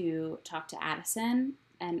to talk to Addison,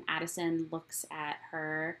 and Addison looks at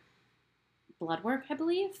her blood work, I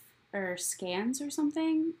believe, or scans or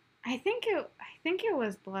something. I think it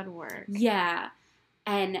was blood work. Yeah.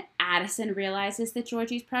 And Addison realizes that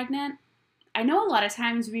Georgie's pregnant. I know a lot of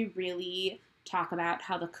times we really talk about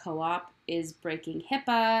how the co-op is breaking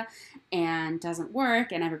HIPAA and doesn't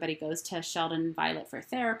work, and everybody goes to Sheldon and Violet for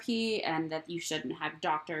therapy, and that you shouldn't have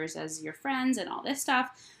doctors as your friends and all this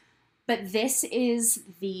stuff. But this is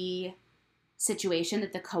the situation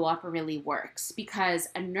that the co-op really works, because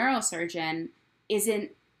a neurosurgeon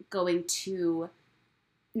isn't going to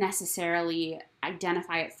necessarily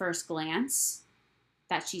identify at first glance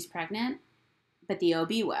that she's pregnant, but the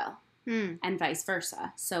OB will, and vice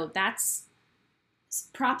versa. So that's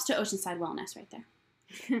props to Oceanside Wellness right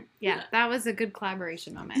there. Yeah, that was a good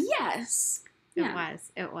collaboration moment. Yes.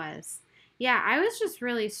 It was. Yeah, I was just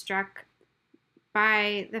really struck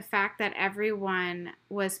by the fact that everyone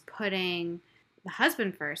was putting the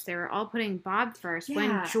husband first. They were all putting Bob first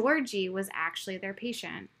when Georgie was actually their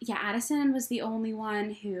patient. Yeah, Addison was the only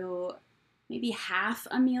one who, maybe half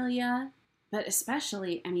Amelia, but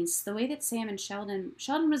especially, the way that Sam and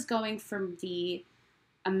Sheldon was going from the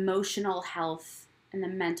emotional health and the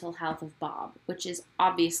mental health of Bob, which is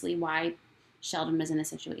obviously why Sheldon was in the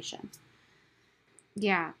situation.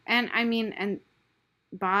 Yeah, and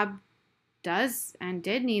Bob does and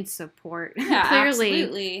did need support, clearly,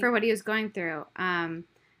 absolutely, for what he was going through.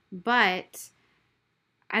 But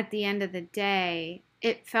at the end of the day,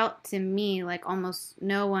 it felt to me like almost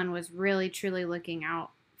no one was really truly looking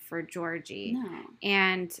out for Georgie. No.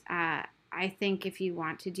 And I think if you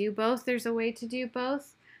want to do both, there's a way to do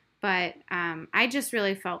both. But I just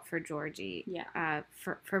really felt for Georgie. Yeah.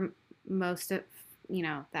 For most of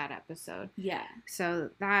that episode. Yeah. So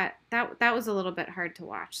that was a little bit hard to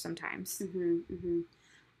watch sometimes. Mm-hmm, mm-hmm.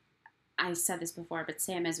 I said this before, but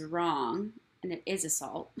Sam is wrong, and it is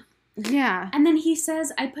assault. Yeah. And then he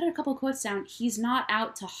says, I put a couple quotes down, he's not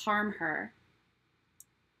out to harm her.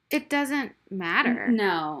 It doesn't matter.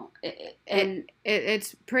 No.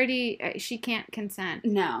 It's pretty, she can't consent.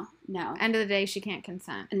 No. End of the day, she can't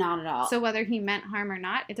consent. Not at all. So whether he meant harm or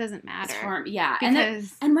not, it doesn't matter. It's harm, yeah.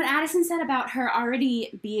 Because... And what Addison said about her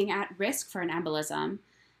already being at risk for an embolism,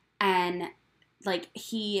 and, like,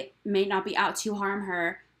 he may not be out to harm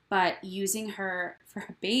her, but using her for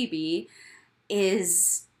a baby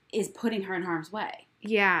is putting her in harm's way.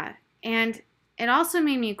 Yeah. And it also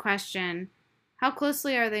made me question, how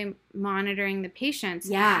closely are they monitoring the patients?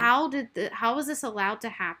 Yeah. How was this allowed to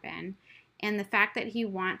happen? And the fact that he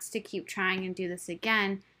wants to keep trying and do this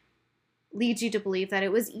again leads you to believe that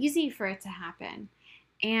it was easy for it to happen.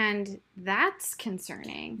 And that's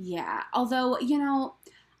concerning. Yeah. Although,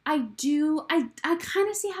 I kind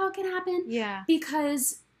of see how it can happen. Yeah.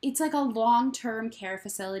 Because it's like a long-term care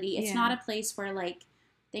facility. It's Yeah. not a place where, like,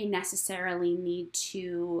 they necessarily need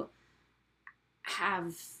to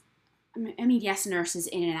have, I mean, yes, nurses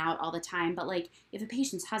in and out all the time, but, like, if a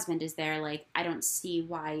patient's husband is there, like, I don't see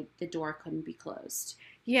why the door couldn't be closed.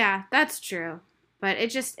 Yeah, that's true. But it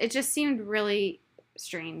just seemed really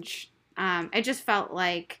strange. It just felt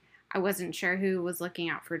like I wasn't sure who was looking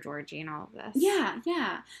out for Georgie in all of this.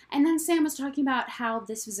 Yeah. And then Sam was talking about how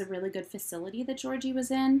this was a really good facility that Georgie was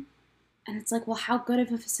in. And it's like, well, how good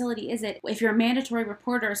of a facility is it if your mandatory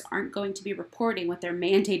reporters aren't going to be reporting what they're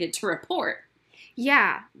mandated to report?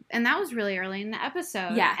 Yeah, and that was really early in the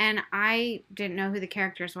episode. Yeah. And I didn't know who the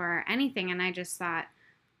characters were or anything, and I just thought,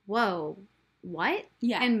 whoa, what?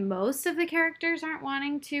 Yeah. And most of the characters aren't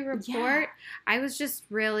wanting to report. Yeah. I was just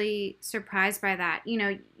really surprised by that.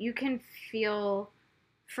 You can feel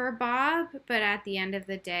for Bob, but at the end of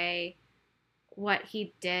the day, what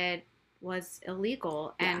he did was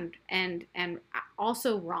illegal and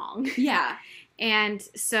also wrong. Yeah. And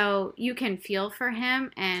so you can feel for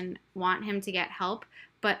him and want him to get help,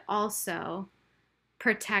 but also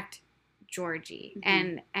protect Georgie.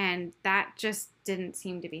 Mm-hmm. And that just didn't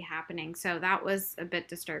seem to be happening. So that was a bit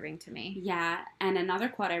disturbing to me. Yeah. And another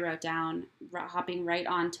quote I wrote down, hopping right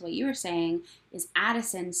on to what you were saying, is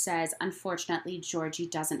Addison says, unfortunately, Georgie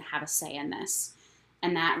doesn't have a say in this.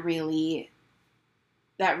 And that really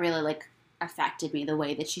like affected me, the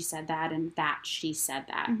way that she said that and that she said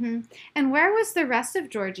that. Mm-hmm. And where was the rest of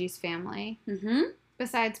Georgie's family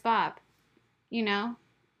besides Bob?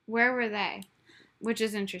 Where were they? Which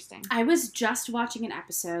is interesting. I was just watching an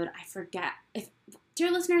episode. I forget if, dear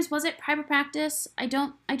listeners, was it Private Practice? I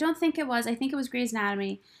don't think it was. I think it was Grey's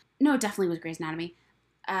Anatomy. No, it definitely was Grey's Anatomy.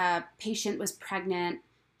 Patient was pregnant.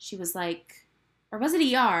 She was like, or was it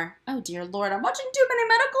ER? Oh dear Lord, I'm watching too many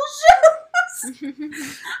medical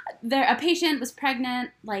shows. A patient was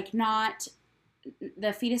pregnant, like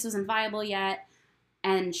the fetus wasn't viable yet,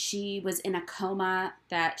 and she was in a coma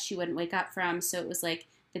that she wouldn't wake up from. So it was like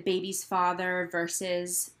the baby's father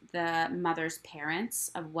versus the mother's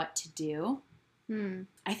parents of what to do.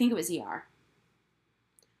 I think it was ER.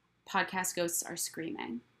 Podcast ghosts are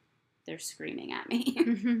screaming. They're screaming at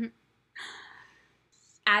me.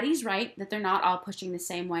 Addie's right that they're not all pushing the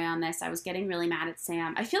same way on this. I was getting really mad at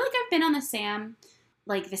Sam. I feel like I've been on the Sam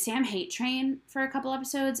hate train for a couple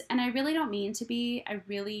episodes, and I really don't mean to be. I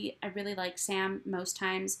really like Sam most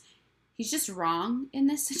times. He's just wrong in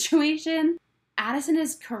this situation. Addison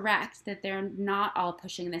is correct that they're not all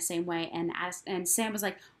pushing the same way, and Sam was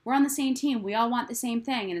like, we're on the same team. We all want the same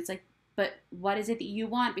thing. And it's like, but what is it that you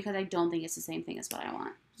want? Because I don't think it's the same thing as what I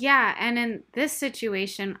want. Yeah, and in this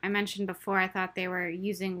situation, I mentioned before, I thought they were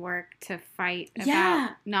using work to fight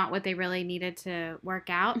about not what they really needed to work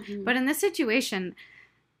out. Mm-hmm. But in this situation,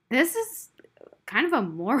 this is kind of a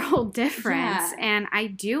moral difference. Yeah. And I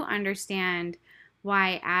do understand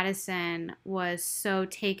why Addison was so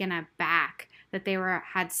taken aback that they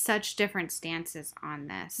had such different stances on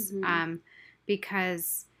this. Mm-hmm.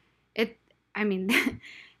 Because it's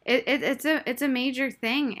a major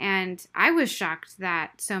thing, and I was shocked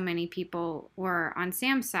that so many people were on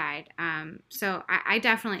Sam's side. So I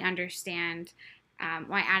definitely understand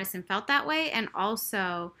why Addison felt that way, and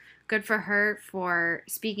also good for her for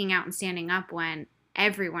speaking out and standing up when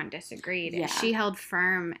everyone disagreed. Yeah. She held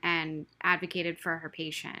firm and advocated for her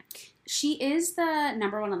patient. She is the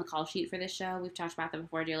number one on the call sheet for this show. We've talked about that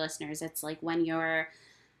before, dear listeners. It's like when you're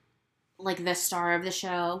like the star of the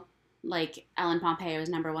show, like Ellen Pompeo is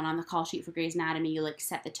number one on the call sheet for Grey's Anatomy, you like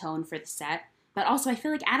set the tone for the set. But also I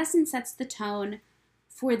feel like Addison sets the tone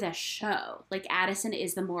for the show. Like Addison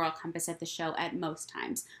is the moral compass of the show at most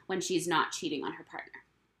times when she's not cheating on her partner.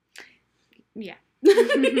 Yeah.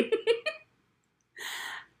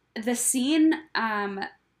 The scene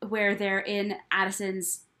where they're in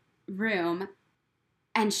Addison's room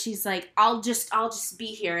and she's like, I'll just be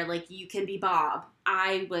here. Like, you can be Bob.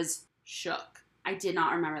 I was shook. I did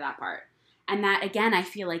not remember that part. And that, again, I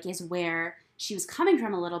feel like is where she was coming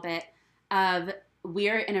from a little bit of,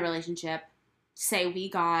 we're in a relationship. Say we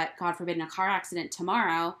got, God forbid, in a car accident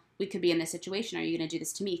tomorrow. We could be in this situation. Are you going to do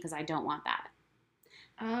this to me? Because I don't want that.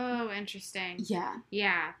 Oh, interesting. Yeah.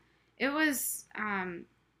 Yeah. It was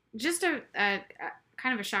just a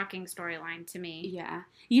kind of a shocking storyline to me. Yeah.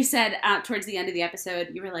 You said towards the end of the episode,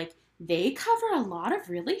 you were like, they cover a lot of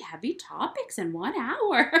really heavy topics in 1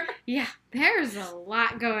 hour. Yeah, there's a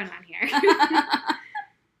lot going on here.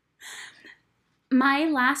 My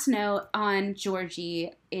last note on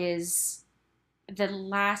Georgie is the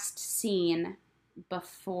last scene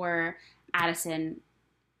before Addison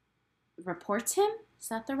reports him. Is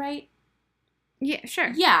that the right? Yeah,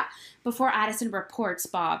 sure. Yeah, before Addison reports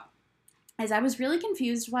Bob. As I was really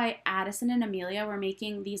confused why Addison and Amelia were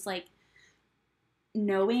making these, like,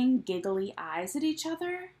 knowing, giggly eyes at each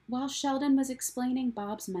other while Sheldon was explaining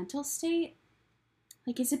Bob's mental state.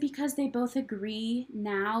 Like, is it because they both agree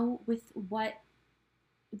now with what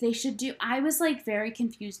they should do? I was, like, very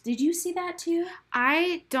confused. Did you see that, too?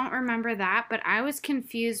 I don't remember that, but I was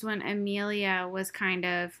confused when Amelia was kind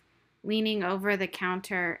of leaning over the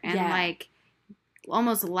counter and, like,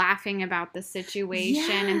 almost laughing about the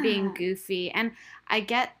situation and being goofy. And I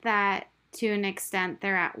get that to an extent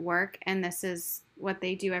they're at work and this is what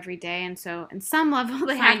they do every day. And so in some level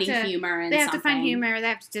they have to find humor. They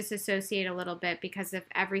have to disassociate a little bit, because if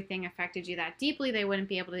everything affected you that deeply, they wouldn't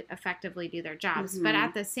be able to effectively do their jobs. Mm-hmm. But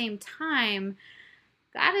at the same time,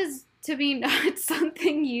 that is to be not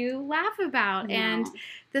something you laugh about. No. And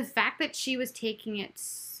the fact that she was taking it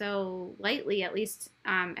so lightly, at least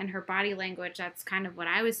in her body language, that's kind of what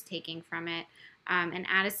I was taking from it. And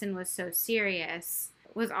Addison was so serious,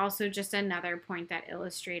 was also just another point that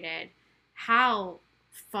illustrated how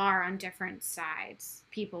far on different sides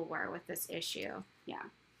people were with this issue. Yeah.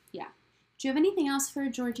 Yeah. Do you have anything else for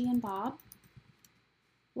Georgie and Bob?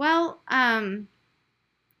 Well, I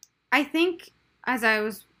think as I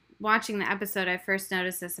was watching the episode, I first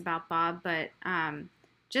noticed this about Bob, but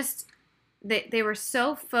just they were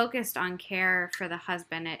so focused on care for the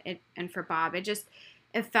husband and for Bob.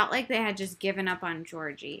 It felt like they had just given up on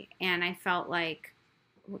Georgie, and I felt like,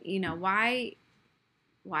 you know, why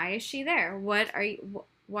is she there? What are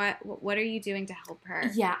you doing to help her?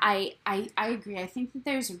 Yeah, I agree. I think that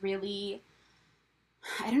there's really,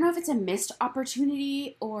 I don't know if it's a missed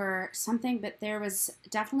opportunity or something, but there was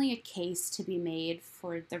definitely a case to be made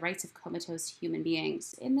for the rights of comatose human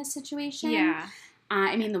beings in this situation. Yeah.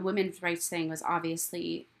 I mean, the women's rights thing was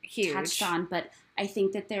obviously huge, touched on, but I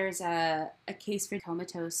think that there's a case for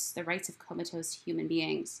the rights of comatose human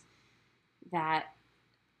beings that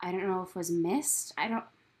I don't know if was missed.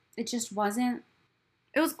 It just wasn't.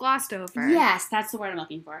 It was glossed over. Yes, that's the word I'm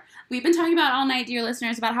looking for. We've been talking about all night, dear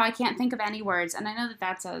listeners, about how I can't think of any words, and I know that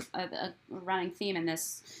that's a running theme in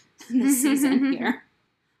this season here.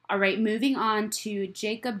 All right, moving on to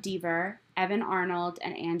Jacob Deaver, Evan Arnold,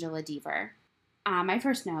 and Angela Deaver. My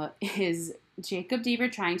first note is Jacob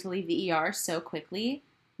Deaver trying to leave the ER so quickly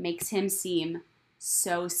makes him seem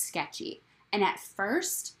so sketchy. And at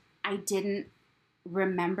first, I didn't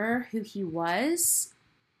remember who he was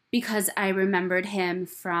because I remembered him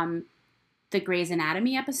from the Grey's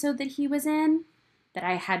Anatomy episode that he was in that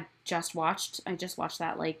I had just watched. I just watched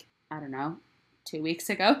that, 2 weeks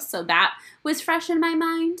ago. So that was fresh in my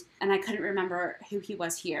mind. And I couldn't remember who he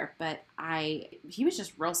was here, but he was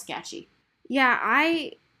just real sketchy. Yeah,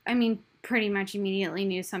 I mean, pretty much immediately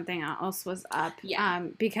knew something else was up. Yeah.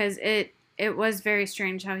 Because it was very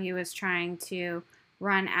strange how he was trying to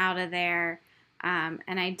run out of there. And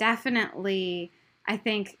I definitely, I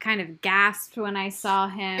think, kind of gasped when I saw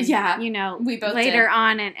him, we both later did.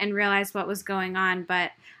 On and realized what was going on.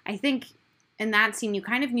 But I think in that scene, you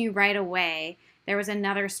kind of knew right away there was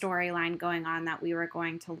another storyline going on that we were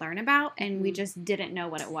going to learn about, and we just didn't know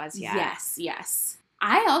what it was yet. Yes.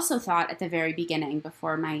 I also thought at the very beginning,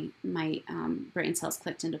 before my brain cells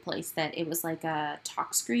clicked into place, that it was like a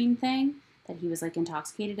talk screen thing, that he was like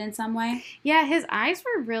intoxicated in some way. Yeah, his eyes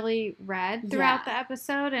were really red throughout the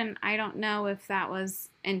episode, and I don't know if that was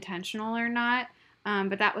intentional or not,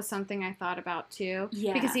 but that was something I thought about too.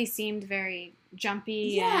 Yeah. Because he seemed very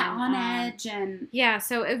jumpy. Yeah, on edge. And yeah,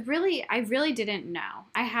 so I really didn't know.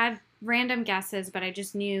 I had random guesses, but I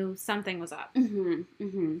just knew something was up. Mm-hmm,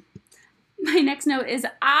 mm-hmm. My next note is,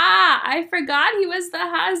 I forgot he was the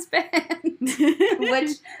husband,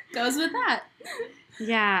 which goes with that.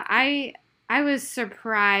 Yeah, I was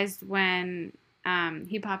surprised when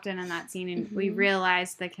He popped in that scene, and Mm-hmm. we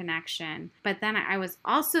realized the connection. But then I was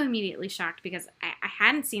also immediately shocked because I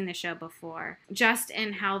hadn't seen the show before, just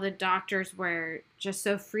in how the doctors were just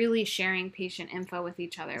so freely sharing patient info with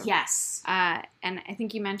each other. Yes. And I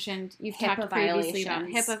think you mentioned, you've HIPAA talked previously about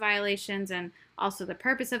violations. HIPAA violations and also the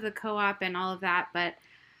purpose of the co-op and all of that. But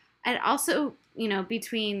it also,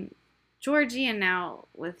 between Georgie and now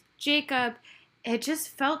with Jacob, it just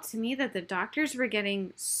felt to me that the doctors were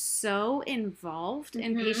getting so involved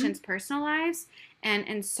in Mhm. patients' personal lives and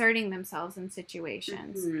inserting themselves in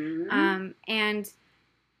situations. Mhm. And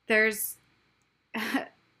there's,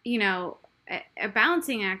 a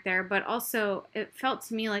balancing act there, but also it felt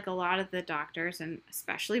to me like a lot of the doctors, and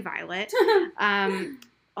especially Violet,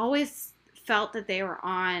 always felt that they were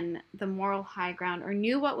on the moral high ground or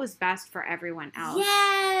knew what was best for everyone else.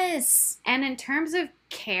 Yes. And in terms of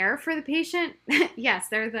care for the patient, yes,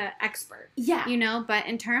 they're the expert. Yeah. But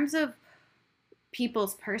in terms of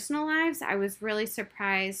people's personal lives, I was really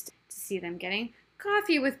surprised to see them getting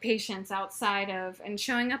coffee with patients outside of and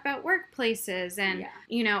showing up at workplaces. And,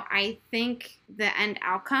 I think the end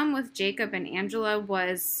outcome with Jacob and Angela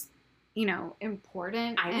was,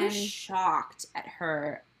 important. I was shocked at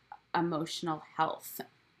her emotional health.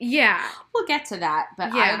 Yeah. We'll get to that,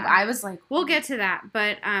 but Yeah. I was like... We'll get to that,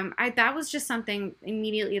 but that was just something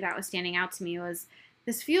immediately that was standing out to me was,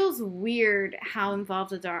 this feels weird how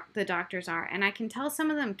involved the doctors are, and I can tell some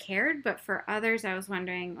of them cared, but for others I was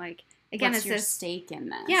wondering, like, again, what's is your this stake in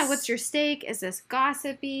this? Yeah, what's your stake? Is this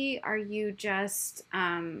gossipy? Are you just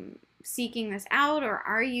seeking this out, or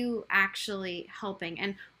are you actually helping?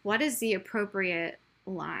 And what is the appropriate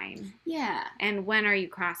line? Yeah. And when are you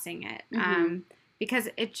crossing it? Mhm. Because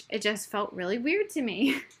it just felt really weird to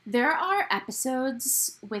me. There are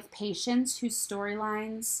episodes with patients whose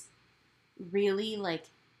storylines really, like,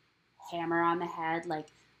 hammer on the head. Like,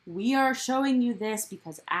 we are showing you this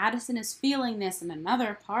because Addison is feeling this in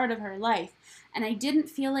another part of her life. And I didn't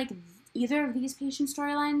feel like either of these patient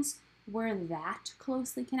storylines were that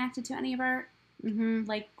closely connected to any of our,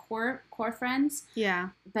 like, core friends. Yeah.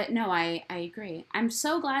 But no, I agree. I'm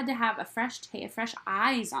so glad to have a fresh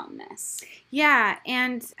eyes on this. Yeah,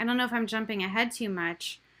 and I don't know if I'm jumping ahead too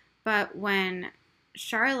much, but when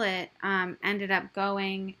Charlotte ended up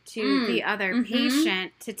going to the other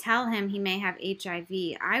patient to tell him he may have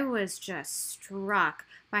HIV, I was just struck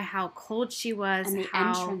by how cold she was. And the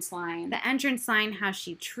entrance line. The entrance line, how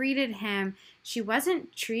she treated him. She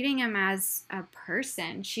wasn't treating him as a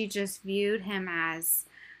person. She just viewed him as,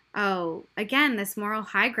 again, this moral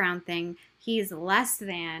high ground thing. He's less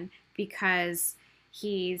than because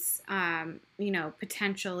he's,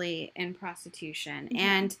 potentially in prostitution. Mm-hmm.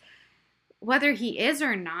 And whether he is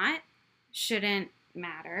or not shouldn't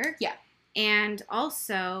matter. Yeah. And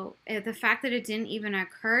also, the fact that it didn't even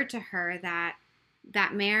occur to her that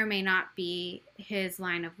may or may not be his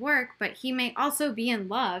line of work, but he may also be in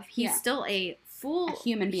love. He's still a full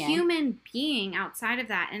human being outside of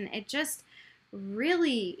that. And it just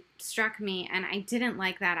really struck me, and I didn't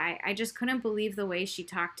like that. I just couldn't believe the way she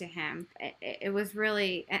talked to him. It was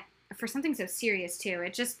really, for something so serious too,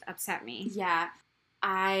 it just upset me. Yeah.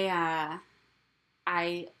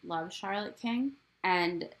 I love Charlotte King,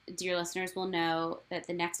 and dear listeners will know that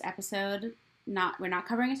the next episode, we're not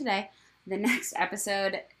covering it today, the next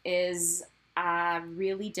episode is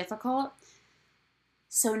really difficult.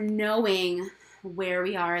 So knowing where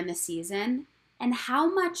we are in the season and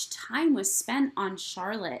how much time was spent on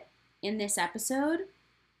Charlotte in this episode,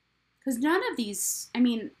 because none of these, I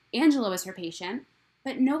mean, Angela was her patient,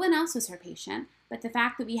 but no one else was her patient. But the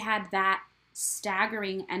fact that we had that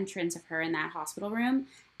staggering entrance of her in that hospital room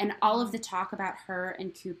and all of the talk about her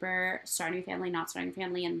and Cooper starting a family, not starting a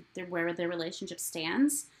family, and where their relationship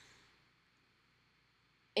stands,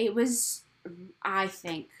 it was, I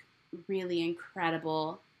think, really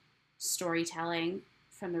incredible storytelling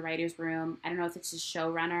from the writer's room. I don't know if it's a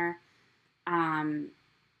showrunner,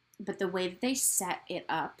 but the way that they set it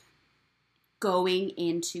up going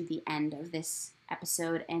into the end of this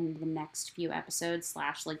episode and the next few episodes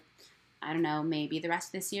 / like, I don't know, maybe the rest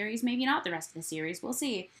of the series, maybe not the rest of the series, we'll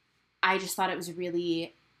see. I just thought it was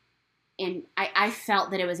really, I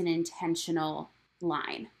felt that it was an intentional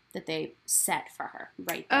line that they set for her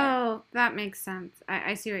right there. Oh, that makes sense.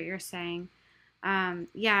 I see what you're saying.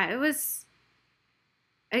 Yeah, it was,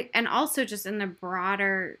 and also just in the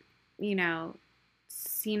broader,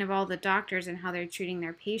 scene of all the doctors and how they're treating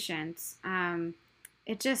their patients,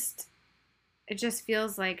 it just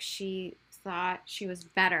feels like she thought she was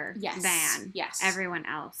better than everyone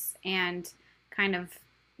else, and kind of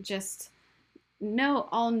just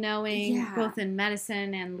all-knowing, both in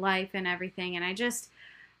medicine and life and everything. And I just,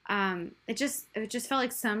 it just felt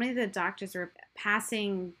like so many of the doctors were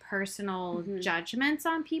passing personal judgments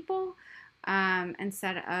on people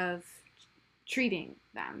instead of treating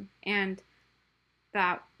them. And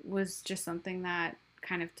that was just something that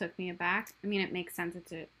kind of took me aback. I mean, it makes sense.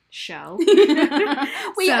 It's a show. We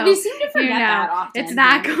seem to forget that often. It's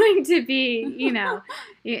not going to be,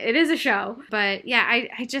 it is a show. But yeah,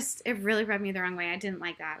 I just, it really rubbed me the wrong way. I didn't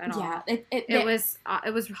like that at all. Yeah, it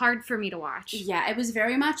was hard for me to watch. Yeah, it was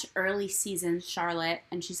very much early season Charlotte,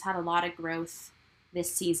 and she's had a lot of growth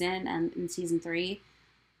this season and in season 3.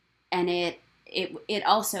 And it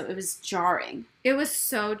was jarring. It was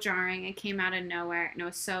so jarring. It came out of nowhere, and it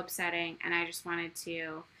was so upsetting, and I just wanted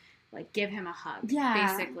to, give him a hug,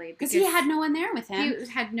 basically. Because he had no one there with him. He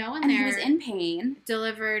had no one and there. And he was in pain.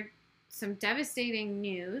 Delivered some devastating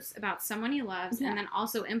news about someone he loves, and then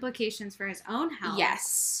also implications for his own health.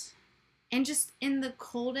 Yes. And just in the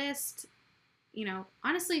coldest,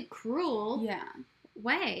 honestly cruel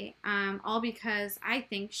way, all because I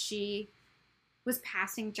think she was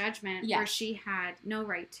passing judgment where she had no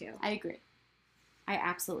right to. I agree. I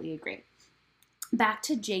absolutely agree. Back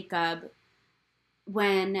to Jacob,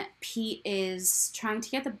 when Pete is trying to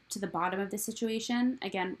get to the bottom of the situation,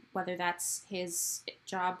 again, whether that's his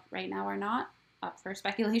job right now or not, up for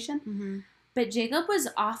speculation, but Jacob was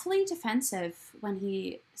awfully defensive when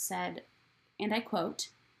he said, and I quote,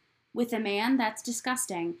 "With a man, that's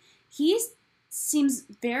disgusting." He seems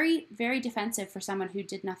very, very defensive for someone who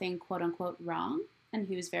did nothing, quote unquote, wrong. And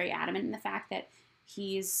he was very adamant in the fact that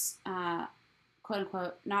he's, quote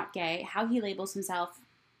unquote, not gay. How he labels himself,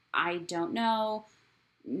 I don't know,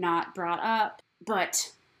 not brought up.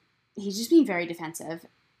 But he's just being very defensive.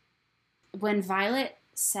 When Violet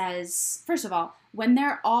says, first of all, when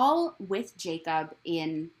they're all with Jacob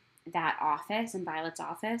in that office, in Violet's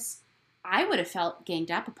office, I would have felt ganged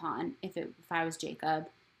up upon if I was Jacob.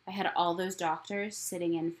 I had all those doctors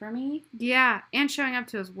sitting in for me. Yeah, and showing up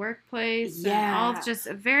to his workplace. Yeah. And it's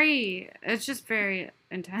just very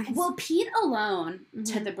intense. Well, Pete alone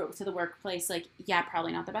to the workplace,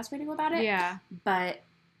 probably not the best way to go about it. Yeah. But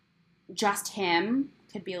just him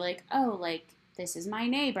could be like, oh, this is my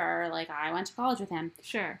neighbor. I went to college with him.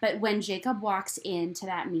 Sure. But when Jacob walks into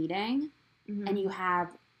that meeting and you have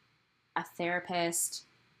a therapist,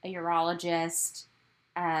 a urologist,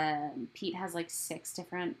 Pete has 6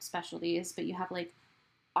 different specialties, but you have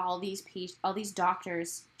all these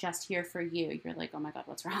doctors just here for you. You're like, oh my God,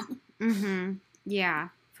 what's wrong? Yeah,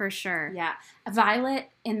 for sure. Yeah. Violet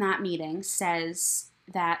in that meeting says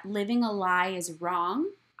that living a lie is wrong.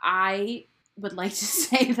 I would like to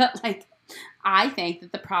say that I think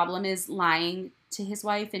that the problem is lying to his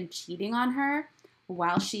wife and cheating on her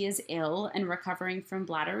while she is ill and recovering from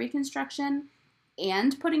bladder reconstruction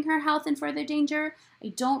and putting her health in further danger. I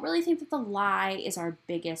don't really think that the lie is our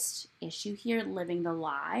biggest issue here, living the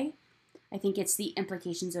lie. I think it's the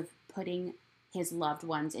implications of putting his loved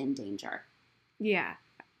ones in danger. Yeah.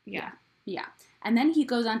 And then he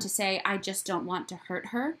goes on to say, I just don't want to hurt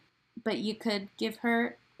her, but you could give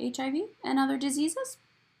her HIV and other diseases,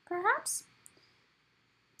 perhaps?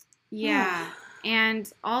 Yeah.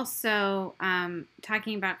 And also,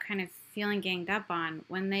 talking about kind of feeling ganged up on,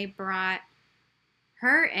 when they brought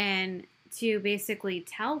her in to basically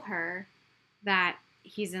tell her that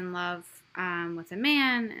he's in love with a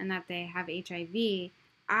man and that they have HIV,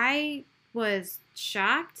 I was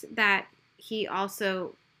shocked that he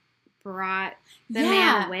also brought the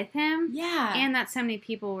man with him. Yeah. And that so many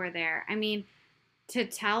people were there. I mean, to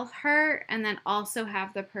tell her and then also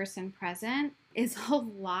have the person present is a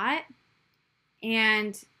lot.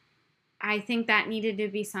 And I think that needed to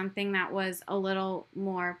be something that was a little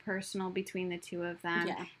more personal between the two of them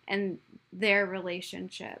and their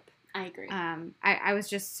relationship. I agree. I was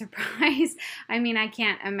just surprised. I mean, I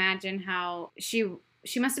can't imagine how she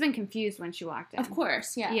must have been confused when she walked in. Of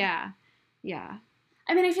course, yeah. Yeah.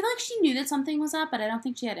 I mean, I feel like she knew that something was up, but I don't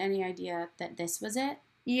think she had any idea that this was it.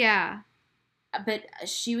 Yeah. But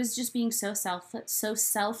she was just being so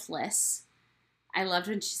selfless. I loved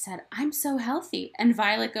when she said, I'm so healthy. And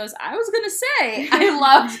Violet goes, I was going to say. I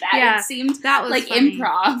loved that. It seemed that was funny.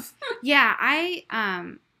 Improv. Yeah,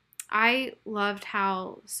 I loved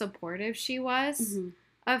how supportive she was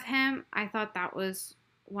of him. I thought that was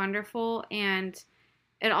wonderful. And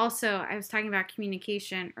it also, I was talking about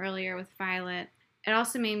communication earlier with Violet. It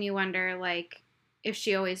also made me wonder, if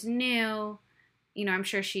she always knew, I'm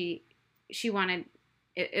sure she wanted,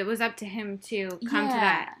 it was up to him to come to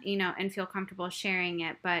that, and feel comfortable sharing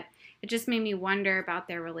it. But it just made me wonder about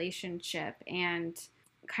their relationship and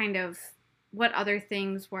kind of what other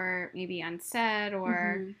things were maybe unsaid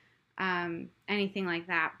or anything like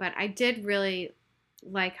that. But I did really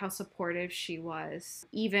like how supportive she was,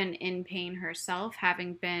 even in pain herself,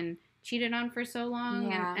 having been cheated on for so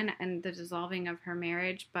long, Yeah. and the dissolving of her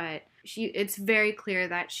marriage. But it's very clear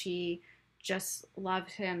that she just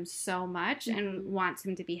loves him so much and wants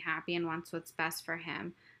him to be happy and wants what's best for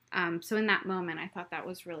him. So in that moment, I thought that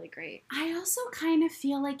was really great. I also kind of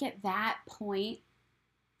feel like at that point,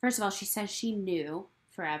 first of all, she says she knew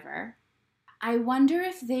forever. I wonder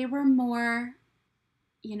if they were more,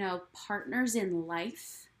 partners in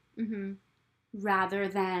life rather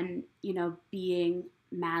than, being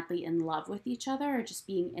madly in love with each other or just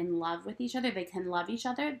being in love with each other. They can love each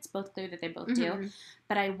other. It's both clear that they both do.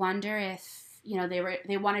 But I wonder if,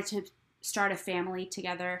 they wanted to start a family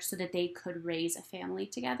together so that they could raise a family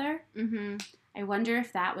together. I wonder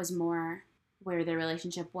if that was more where their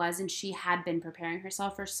relationship was, and she had been preparing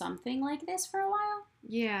herself for something like this for a while.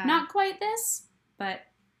 Yeah. Not quite this, but...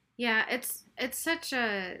 Yeah, it's such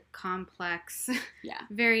a complex,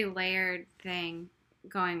 very layered thing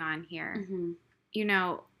going on here.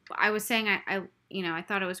 I was saying I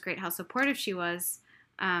thought it was great how supportive she was,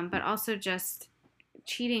 but also just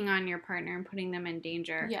cheating on your partner and putting them in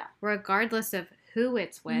danger, regardless of who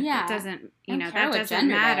it's with. It doesn't, that doesn't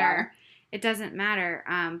matter. It doesn't matter.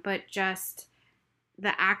 But just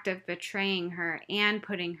the act of betraying her and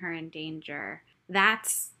putting her in danger,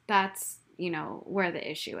 that's where the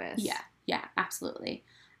issue is. Yeah, absolutely.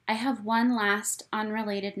 I have one last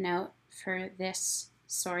unrelated note for this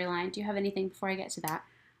storyline. Do you have anything before I get to that?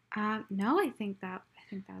 No, I think that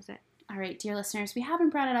was it. All right, dear listeners, we haven't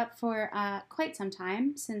brought it up for quite some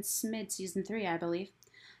time, since mid-season 3, I believe.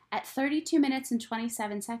 At 32 minutes and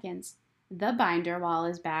 27 seconds, the binder wall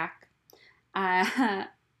is back.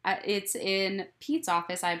 It's in Pete's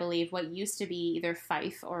office, I believe, what used to be either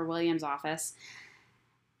Fife or William's office.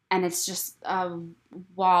 And it's just a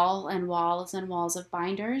wall and walls and walls of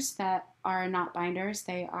binders that are not binders.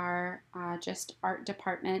 They are just art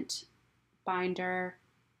department binder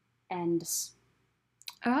ends.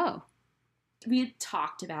 Oh. We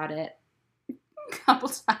talked about it a couple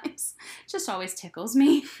times. It just always tickles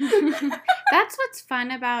me. That's what's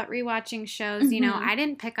fun about rewatching shows. I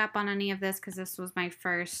didn't pick up on any of this because this was my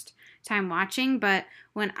first time watching, but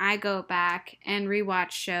when I go back and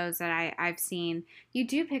rewatch shows that I've seen, you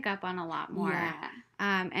do pick up on a lot more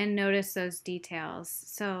and notice those details.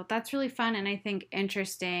 So that's really fun, and I think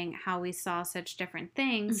interesting how we saw such different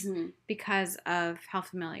things because of how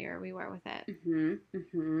familiar we were with it.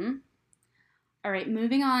 All right,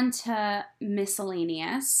 moving on to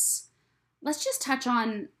miscellaneous. Let's just touch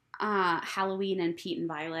on Halloween and Pete and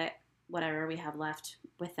Violet, whatever we have left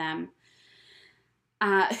with them.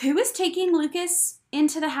 Who is taking Lucas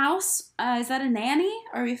into the house? Is that a nanny?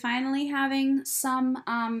 Are we finally having some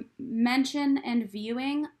mention and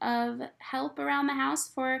viewing of help around the house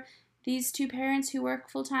for these two parents who work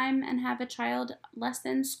full-time and have a child less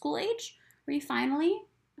than school age? Are we finally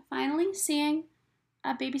seeing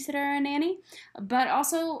a babysitter or a nanny? But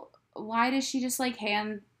also, why does she just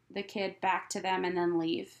hand the kid back to them and then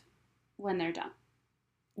leave when they're done?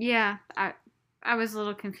 Yeah, I was a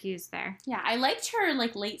little confused there. Yeah, I liked her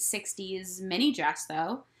late 60s mini dress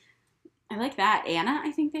though. I like that. Anna,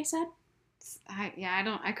 I think they said.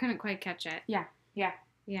 I couldn't quite catch it. Yeah.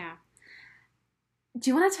 Do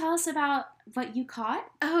you want to tell us about what you caught?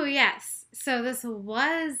 Oh, yes. So this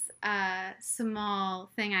was a small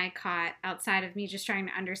thing I caught outside of me just trying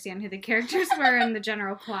to understand who the characters were and the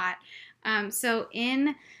general plot. So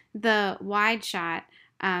in the wide shot,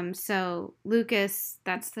 so Lucas,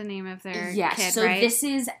 that's the name of their kid, so right? This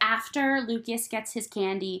is after Lucas gets his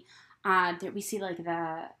candy. That we see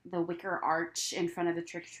the wicker arch in front of the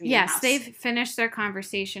trick-or-treating house. Yes, they've finished their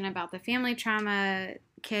conversation about the family trauma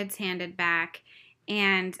kids handed back.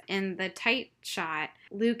 And in the tight shot,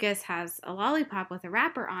 Lucas has a lollipop with a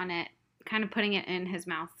wrapper on it, kind of putting it in his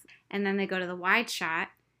mouth. And then they go to the wide shot.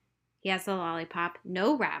 He has the lollipop,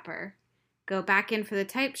 no wrapper. Go back in for the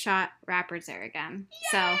tight shot, wrapper's there again. Yay,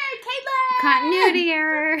 so, Caitlin! Continuity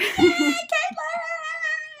error. Yay, Caitlin!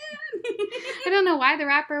 I don't know why the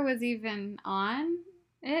wrapper was even on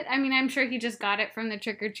it. I mean, I'm sure he just got it from the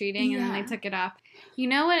trick-or-treating and then they took it off. You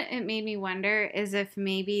know what it made me wonder is if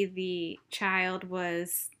maybe the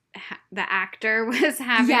actor was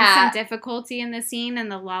having some difficulty in the scene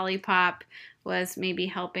and the lollipop was maybe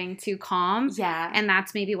helping to calm. Yeah. And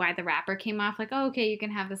that's maybe why the wrapper came off. Oh, okay, you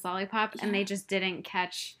can have this lollipop. Yeah. And they just didn't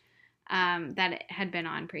catch that it had been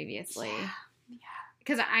on previously. Yeah.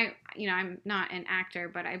 Because I'm not an actor,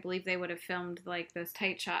 but I believe they would have filmed those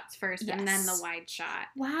tight shots first and then the wide shot.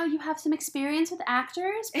 Wow, you have some experience with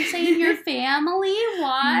actors? You're saying your family?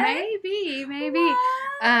 What? Maybe.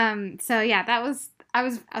 What? So yeah, that was. I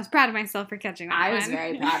was proud of myself for catching that I one. was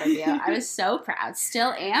very proud of you. I was so proud.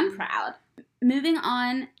 Still am proud. Moving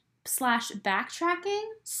on / backtracking,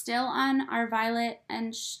 still on our Violet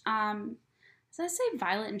and did I say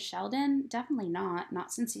Violet and Sheldon? Definitely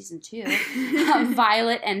not since season 2.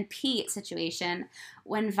 Violet and Pete situation.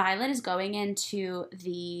 When Violet is going into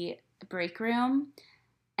the break room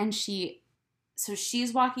and she's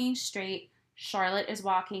walking straight, Charlotte is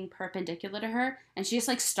walking perpendicular to her, and she just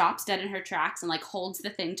like stops dead in her tracks and like holds the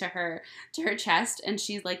thing to her chest, and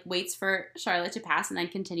she like waits for Charlotte to pass and then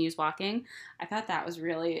continues walking. I thought that was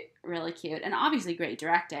really, really cute, and obviously great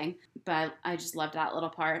directing, but I just loved that little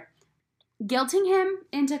part. Guilting him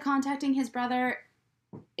into contacting his brother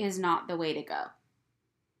is not the way to go.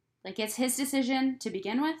 Like, it's his decision to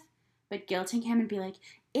begin with, but guilting him and be like,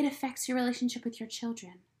 it affects your relationship with your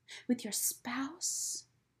children, with your spouse.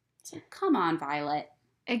 So come on, Violet.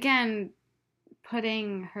 Again,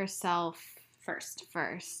 putting herself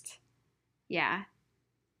First. Yeah.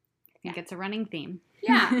 I think it's a running theme.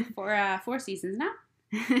 Yeah, for 4 seasons now.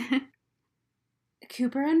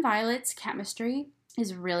 Cooper and Violet's chemistry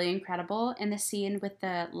is really incredible. In the scene with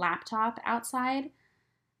the laptop outside,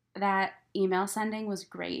 that email sending was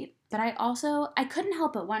great. But I couldn't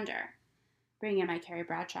help but wonder, bringing in my Carrie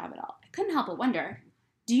Bradshaw at all, I couldn't help but wonder,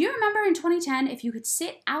 do you remember in 2010 if you could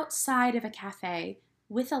sit outside of a cafe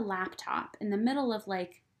with a laptop in the middle of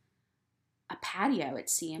like a patio, it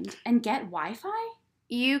seemed, and get Wi-Fi?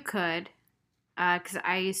 You could. Because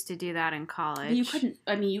I used to do that in college. But you couldn't,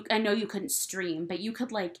 I know you couldn't stream, but you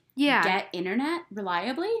could, like, Yeah. get internet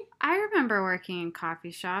reliably? I remember working in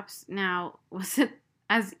coffee shops. Now, was it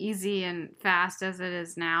as easy and fast as it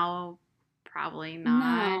is now? Probably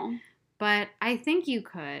not. No. But I think you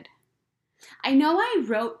could. I know I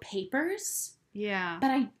wrote papers, Yeah.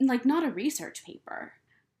 but not a research paper.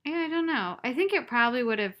 I don't know. I think it probably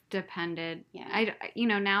would have depended. Yeah.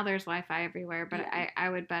 Now there's Wi-Fi everywhere, but Yeah. I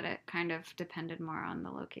would bet it kind of depended more on the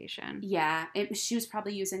location. Yeah, she was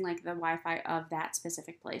probably using, like, the Wi-Fi of that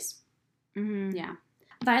specific place. Mm-hmm. Yeah.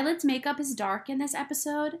 Violet's makeup is dark in this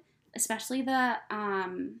episode, especially the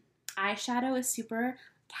eyeshadow is super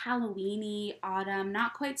Halloween-y, autumn,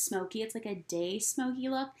 not quite smoky. It's like a day smoky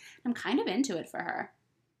look. I'm kind of into it for her.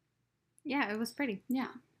 Yeah, it was pretty. Yeah.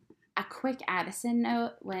 A quick Addison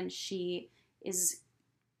note, when she is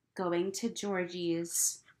going to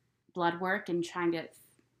Georgie's blood work and trying to,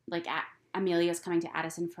 like, Amelia's coming to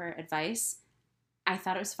Addison for advice. I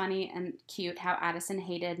thought it was funny and cute how Addison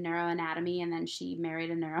hated neuroanatomy and then she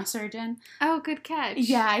married a neurosurgeon. Oh, good catch.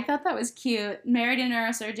 Yeah, I thought that was cute. Married a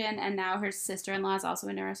neurosurgeon, and now her sister-in-law is also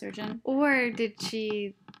a neurosurgeon. Or did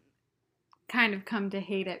she kind of come to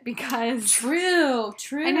hate it because... True.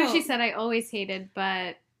 I know she said I always hated,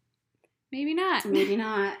 but maybe not. Maybe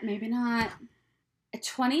not.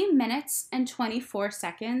 20 minutes and 24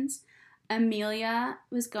 seconds, Amelia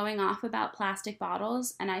was going off about plastic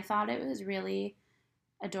bottles, and I thought it was really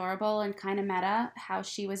adorable and kind of meta how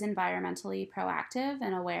she was environmentally proactive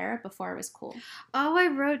and aware before it was cool. Oh, I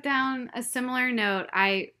wrote down a similar note.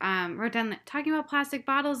 I wrote down that talking about plastic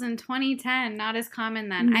bottles in 2010, not as common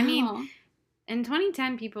then. No. I mean, in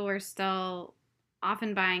 2010, people were still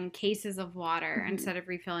often buying cases of water instead of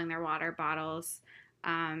refilling their water bottles.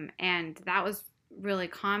 And that was really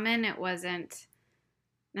common. It wasn't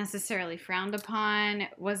necessarily frowned upon.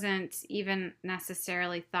 It wasn't even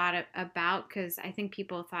necessarily thought about because I think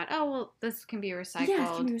people thought, oh, well, this can be recycled.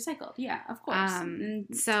 Yeah, it can be recycled. Yeah, of course. And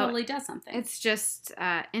so totally does something. It's just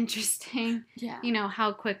interesting, yeah.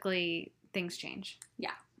 How quickly things change.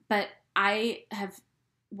 Yeah. But I have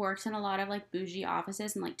worked in a lot of, like, bougie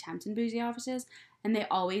offices and, like, Tempton bougie offices, and they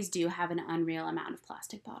always do have an unreal amount of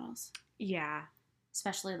plastic bottles. Yeah.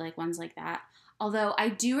 Especially, like, ones like that. Although I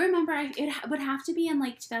do remember, it would have to be in,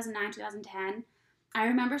 like, 2009, 2010. I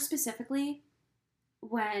remember specifically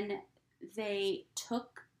when they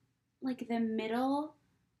took, like, the middle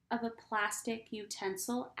of a plastic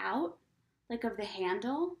utensil out, like, of the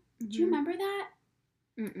handle. Do you remember that?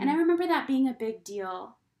 Mm-mm. And I remember that being a big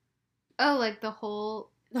deal. Oh, like the hole...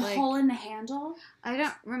 The hole in the handle? I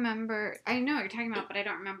don't remember. I know what you're talking about, but I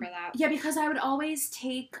don't remember that. Yeah, because I would always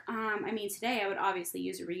take, today I would obviously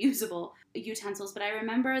use reusable utensils, but I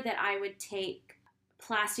remember that I would take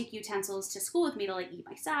plastic utensils to school with me to, like, eat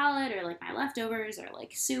my salad or, like, my leftovers or,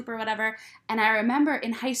 like, soup or whatever. And I remember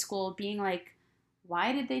in high school being like,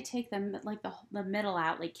 why did they take the middle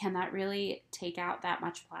out? Like, can that really take out that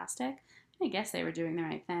much plastic? I guess they were doing the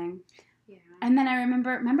right thing. Yeah. And then I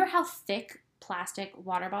remember how thick plastic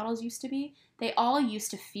water bottles used to be? They all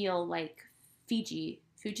used to feel like Fuji,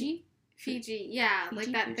 yeah, Fiji,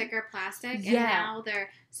 like that thicker plastic. Yeah. And now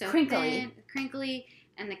they're so crinkly. thin, crinkly,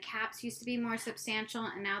 and the caps used to be more substantial,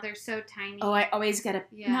 and now they're so tiny. Oh, I always get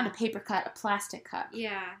not a paper cut, a plastic cup.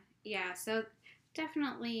 Yeah. So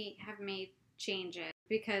definitely have made changes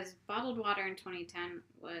because bottled water in 2010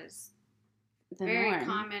 was very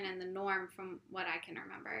common and the norm from what I can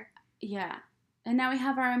remember. Yeah. And now we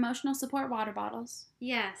have our emotional support water bottles.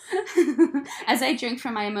 Yes. As I drink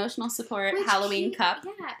from my emotional support Halloween cup.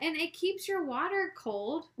 Yeah, and it keeps your water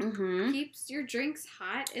cold. Mm-hmm. Keeps your drinks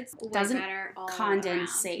hot. It's way Doesn't better all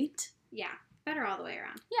condensate. Yeah, better all the way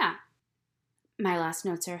around. Yeah. My last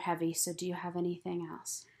notes are heavy, so do you have anything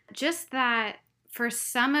else? Just that for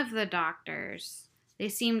some of the doctors, they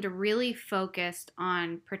seemed really focused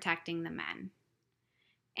on protecting the men.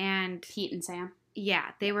 And Pete and Sam.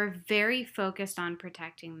 Yeah, they were very focused on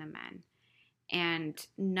protecting the men and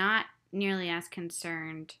not nearly as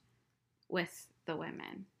concerned with the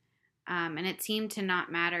women. And it seemed to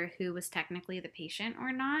not matter who was technically the patient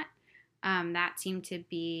or not. That seemed to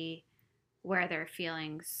be where their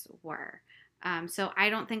feelings were. So I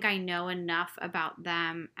don't think I know enough about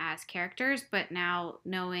them as characters, but now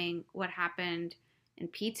knowing what happened in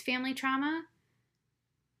Pete's family trauma,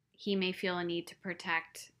 he may feel a need to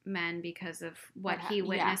protect men because of what he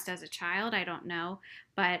witnessed as a child. I don't know.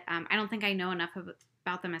 But I don't think I know enough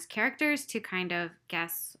about them as characters to kind of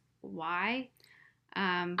guess why.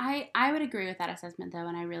 I would agree with that assessment, though,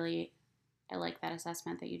 and I like that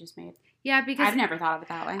assessment that you just made. Yeah, because I've never thought of it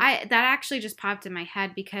that way. That actually just popped in my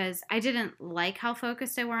head because I didn't like how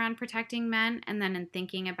focused they were on protecting men. And then in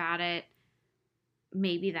thinking about it,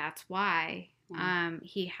 maybe that's why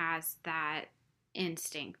he has that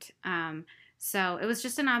instinct. So it was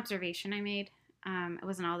just an observation I made. It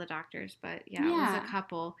wasn't all the doctors, but it was a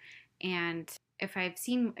couple. And if I'd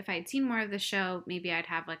seen more of the show, maybe I'd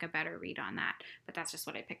have like a better read on that. But that's just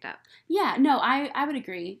what I picked up. Yeah, no, I would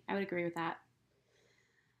agree. I would agree with that.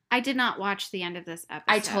 I did not watch the end of this episode.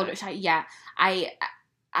 I told her,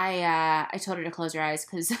 I told her to close her eyes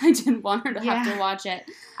because I didn't want her to have to watch it.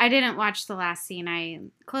 I didn't watch the last scene. I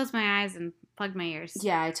closed my eyes and plugged my ears.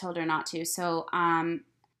 Yeah, I told her not to. So,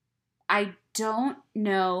 I don't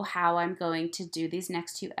know how I'm going to do these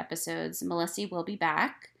next 2 episodes. Melissa will be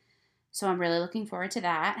back, so I'm really looking forward to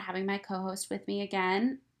that, having my co-host with me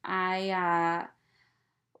again.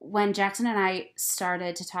 When Jackson and I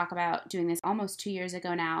started to talk about doing this almost 2 years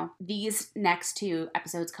ago now, these next 2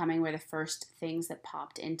 episodes coming were the first things that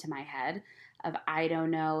popped into my head of I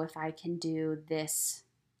don't know if I can do this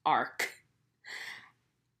arc.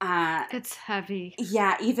 It's heavy.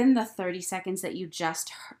 Yeah, even the 30 seconds that you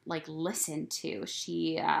just listened to,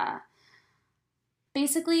 she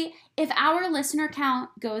basically, if our listener count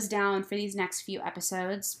goes down for these next few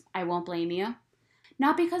episodes, I won't blame you.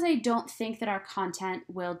 Not because I don't think that our content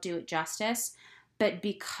will do it justice, but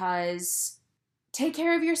because take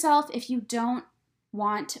care of yourself. If you don't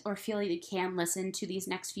want or feel like you can listen to these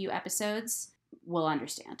next few episodes, we'll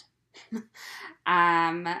understand.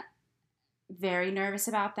 Very nervous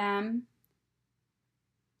about them.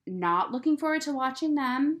 Not looking forward to watching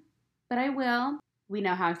them, but I will. We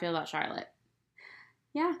know how I feel about Charlotte.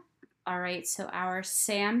 Yeah. All right, so our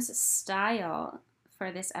Sam's style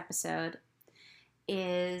for this episode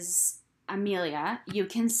is Amelia. You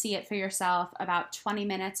can see it for yourself about 20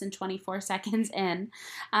 minutes and 24 seconds in.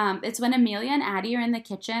 It's when Amelia and Addie are in the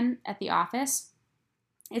kitchen at the office.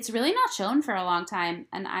 It's really not shown for a long time,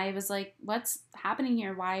 and I was like, what's happening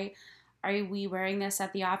here? Why are we wearing this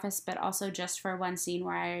at the office, but also just for one scene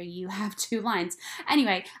where you have 2 lines?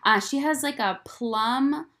 Anyway, she has like a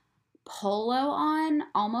plum polo on,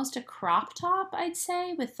 almost a crop top, I'd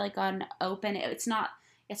say, with like an open, it's not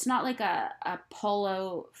like a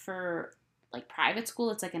polo for like private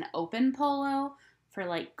school. It's like an open polo for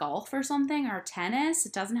like golf or something, or tennis.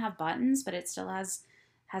 It doesn't have buttons, but it still has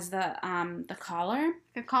the collar.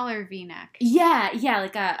 A collar V-neck. Yeah,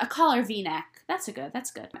 like a collar V-neck. That's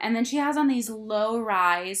good. And then she has on these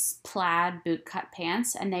low-rise plaid boot-cut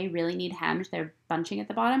pants, and they really need hemmed. They're bunching at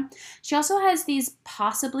the bottom. She also has these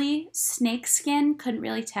possibly snakeskin, couldn't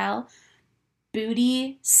really tell,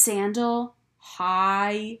 booty sandal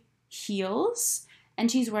high heels, and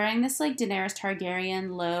she's wearing this like Daenerys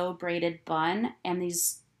Targaryen low braided bun and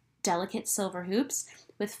these delicate silver hoops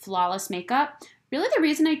with flawless makeup. Really, the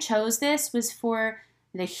reason I chose this was for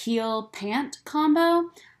the heel pant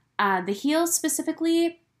combo. The heels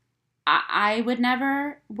specifically, I would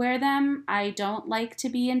never wear them. I don't like to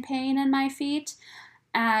be in pain in my feet,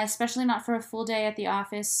 especially not for a full day at the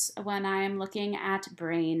office when I am looking at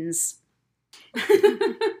brains.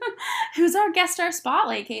 Who's our guest star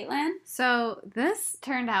spotlight, Caitlin? So this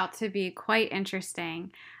turned out to be quite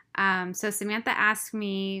interesting. So Samantha asked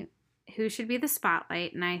me who should be the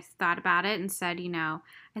spotlight, and I thought about it and said,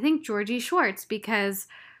 I think Georgie Schwartz, because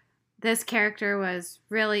this character was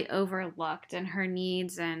really overlooked, and her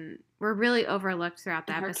needs were really overlooked throughout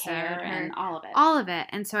the episode. Her care and all of it. All of it.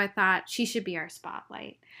 And so I thought she should be our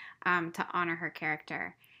spotlight to honor her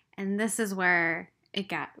character. And this is where it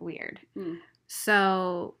got weird.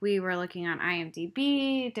 So we were looking on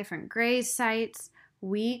IMDb, different Grey's sites.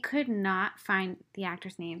 We could not find the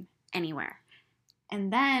actor's name anywhere.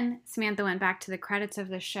 And then Samantha went back to the credits of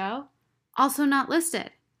the show, also not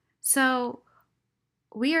listed. So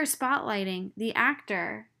we are spotlighting the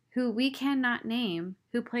actor who we cannot name,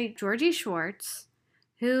 who played Georgie Schwartz,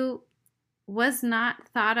 who was not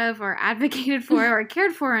thought of or advocated for or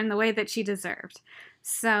cared for in the way that she deserved.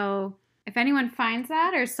 So if anyone finds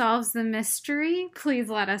that or solves the mystery, please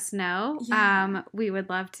let us know. Yeah. We would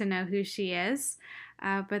love to know who she is.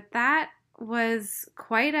 But that was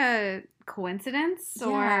quite a coincidence,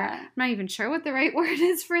 or I'm not even sure what the right word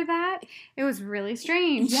is for that. It was really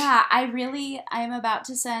strange. Yeah, I'm about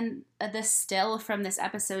to send the still from this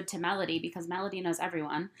episode to Melody, because Melody knows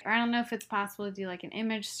everyone. Or I don't know if it's possible to do like an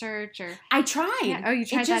image search, or I tried. Yeah. Oh, you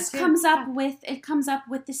tried that too? It just comes up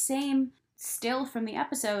with the same still from the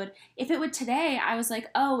episode. If it would today, I was like,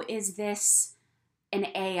 oh, is this an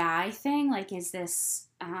AI thing? Like, is this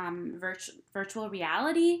virtual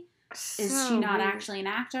reality? Is she not actually an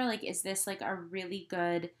actor? Like, is this like a really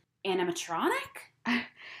good animatronic?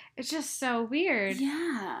 It's just so weird.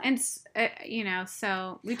 Yeah. And,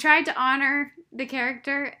 so we tried to honor the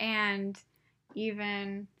character, and we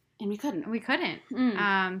couldn't. We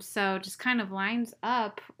couldn't. So just kind of lines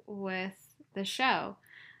up with the show.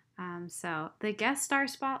 So the guest star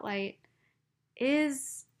spotlight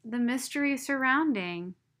is the mystery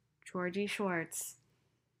surrounding Georgie Schwartz.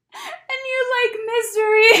 And you like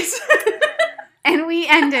mysteries. And we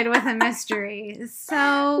ended with a mystery.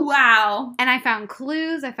 So wow. And I found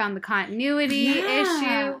clues. I found the continuity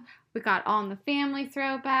issue. We got All in the Family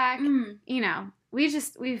throwback.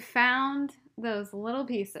 We found those little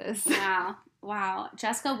pieces. Wow.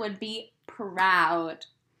 Jessica would be proud.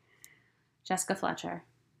 Jessica Fletcher,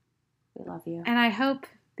 we love you. And I hope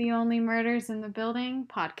the Only Murders in the Building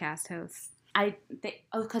podcast hosts.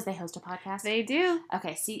 Because they host a podcast? They do.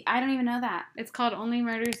 Okay, see, I don't even know that. It's called Only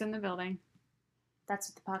Murders in the Building.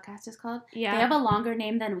 That's what the podcast is called? Yeah. They have a longer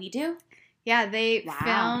name than we do? Yeah, they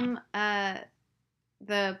film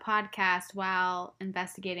the podcast while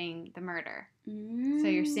investigating the murder. So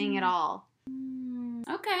you're seeing it all.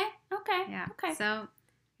 Okay. Yeah. Okay. So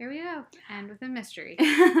here we go. End with a mystery.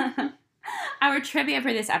 Our trivia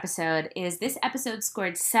for this episode is this episode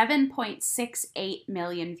scored 7.68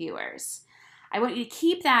 million viewers. I want you to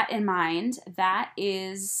keep that in mind. That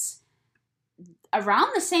is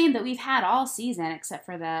around the same that we've had all season, except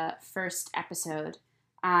for the first episode.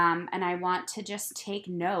 And I want to just take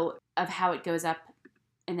note of how it goes up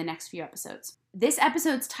in the next few episodes. This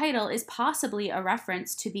episode's title is possibly a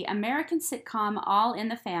reference to the American sitcom All in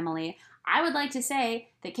the Family. I would like to say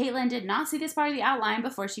that Caitlin did not see this part of the outline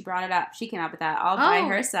before she brought it up. She came up with that all by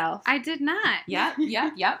herself. I did not.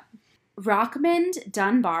 Yep. Rockmond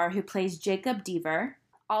Dunbar, who plays Jacob Deaver,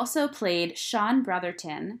 also played Sean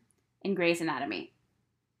Brotherton in Grey's Anatomy.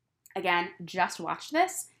 Again, just watched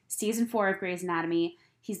this. Season 4 of Grey's Anatomy.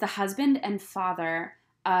 He's the husband and father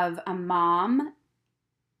of a mom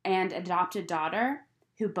and adopted daughter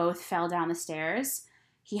who both fell down the stairs.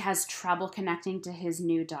 He has trouble connecting to his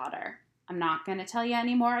new daughter. I'm not going to tell you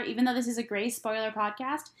anymore, even though this is a Grey spoiler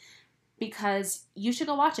podcast, because you should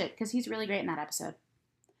go watch it, because he's really great in that episode.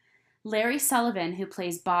 Larry Sullivan, who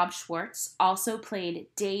plays Bob Schwartz, also played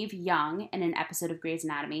Dave Young in an episode of Grey's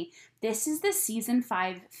Anatomy. This is the season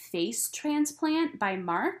 5 face transplant by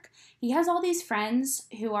Mark. He has all these friends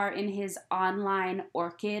who are in his online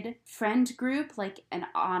orchid friend group, like an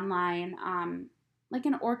online, like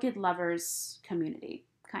an orchid lovers community,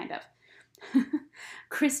 kind of.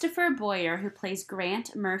 Christopher Boyer, who plays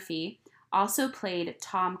Grant Murphy, also played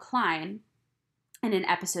Tom Klein in an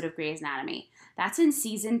episode of Grey's Anatomy. That's in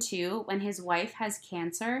season 2 when his wife has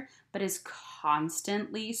cancer but is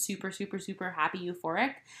constantly super, super, super happy,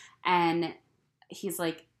 euphoric. And he's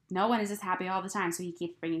like, no one is this happy all the time. So he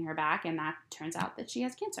keeps bringing her back, and that turns out that she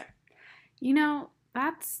has cancer.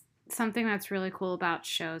 That's something that's really cool about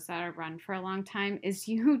shows that are run for a long time is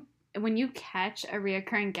when you catch a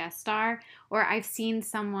reoccurring guest star, or I've seen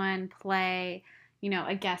someone play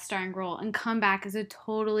a guest starring role and come back as a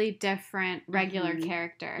totally different regular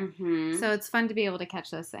character. So it's fun to be able to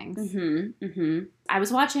catch those things. I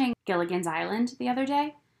was watching Gilligan's Island the other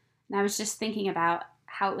day, and I was just thinking about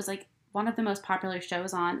how it was like one of the most popular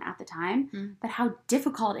shows on at the time, but how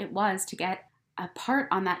difficult it was to get a part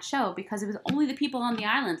on that show because it was only the people on the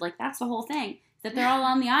island. Like, that's the whole thing, that they're all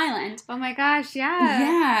on the island. Oh my gosh, yeah.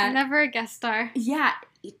 Yeah. Never a guest star. Yeah.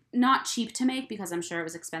 Not cheap to make because I'm sure it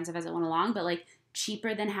was expensive as it went along, but like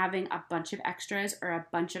cheaper than having a bunch of extras or a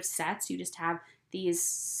bunch of sets. You just have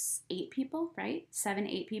these 8 people, right? 7,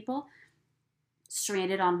 8 people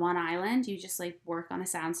stranded on one island. You just like work on a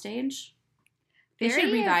soundstage. They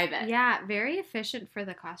should revive it. Yeah, very efficient for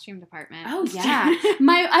the costume department. Oh yeah.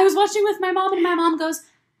 I was watching with my mom and my mom goes,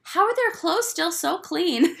 "How are their clothes still so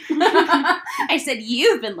clean?" I said,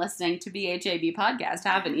 "You've been listening to BHAB podcast,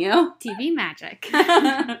 haven't you?" TV magic.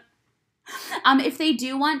 If they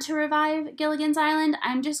do want to revive Gilligan's Island,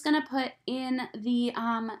 I'm just gonna put in the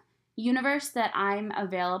universe that I'm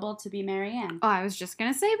available to be Marianne. Oh, I was just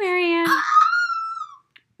gonna say Marianne.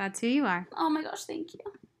 That's who you are. Oh my gosh, thank you.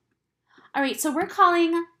 All right, so we're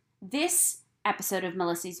calling this episode of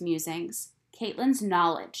Melissa's Musings Caitlin's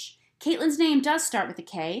Knowledge. Caitlin's name does start with a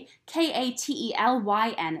K,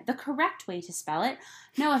 K-A-T-E-L-Y-N, the correct way to spell it.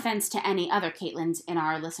 No offense to any other Caitlins in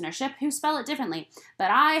our listenership who spell it differently,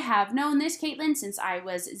 but I have known this Caitlin since I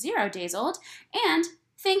was 0 days old, and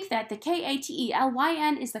think that the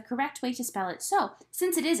K-A-T-E-L-Y-N is the correct way to spell it. So,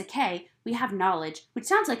 since it is a K, we have knowledge, which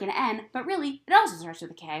sounds like an N, but really, it also starts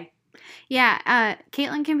with a K. Yeah,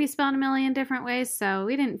 Caitlin can be spelled a million different ways, so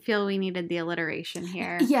we didn't feel we needed the alliteration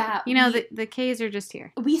here. Yeah. You know, the K's are just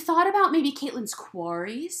here. We thought about maybe Caitlin's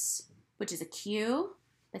Quarries, which is a Q,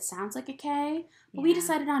 that sounds like a K, but we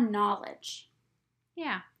decided on knowledge.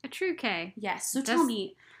 Yeah, a true K. Yes, so tell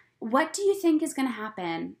me, what do you think is going to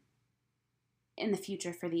happen in the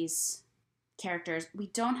future for these characters? We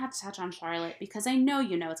don't have to touch on Charlotte because I know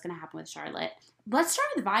you know what's going to happen with Charlotte. Let's start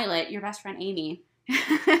with Violet, your best friend Amy.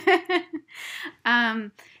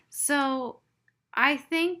 So I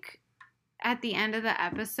think at the end of the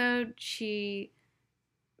episode, she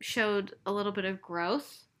showed a little bit of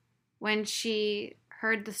growth when she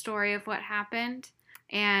heard the story of what happened.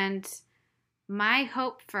 And my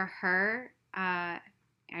hope for her, I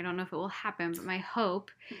don't know if it will happen, but my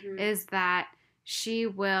hope is that she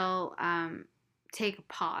will take a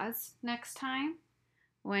pause next time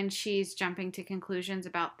when she's jumping to conclusions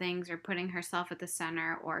about things or putting herself at the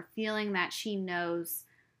center or feeling that she knows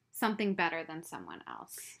something better than someone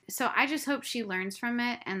else. So I just hope she learns from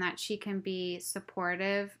it and that she can be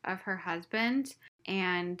supportive of her husband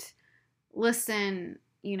and listen,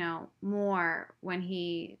 you know, more when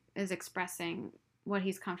he is expressing what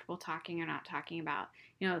he's comfortable talking or not talking about.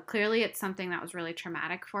 You know, clearly it's something that was really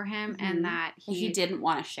traumatic for him and that he didn't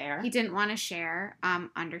want to share. He didn't want to share.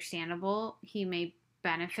 Understandable. He may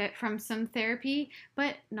benefit from some therapy,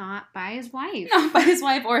 but not by his wife. Not by his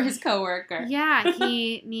wife or his coworker. Yeah,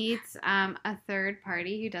 he needs a third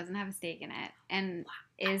party who doesn't have a stake in it and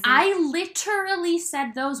is. I literally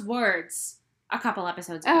said those words a couple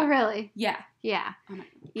episodes ago. Oh, really? Yeah. Yeah. Oh my.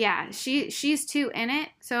 Yeah. She's too in it.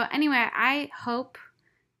 So anyway, I hope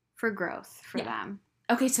for growth for them.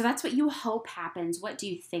 Okay, so that's what you hope happens. What do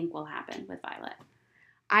you think will happen with Violet?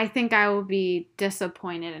 I think I will be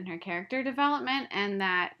disappointed in her character development and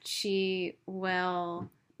that she will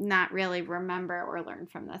not really remember or learn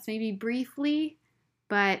from this. Maybe briefly,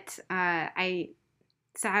 but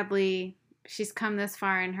sadly, she's come this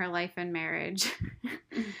far in her life and marriage.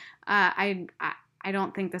 I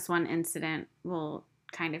don't think this one incident will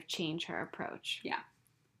kind of change her approach. Yeah.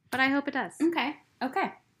 But I hope it does. Okay.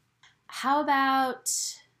 How about...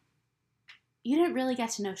 You didn't really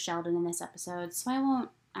get to know Sheldon in this episode, so I won't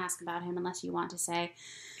ask about him unless you want to say.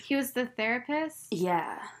 He was the therapist?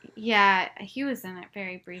 Yeah. Yeah, he was in it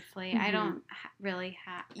very briefly. I don't really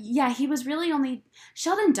have... Yeah, he was really only...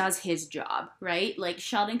 Sheldon does his job, right? Like,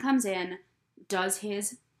 Sheldon comes in, does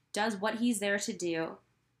what he's there to do,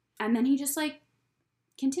 and then he just, like,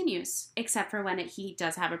 continues. Except for when he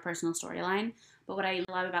does have a personal storyline. But what I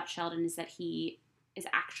love about Sheldon is that he is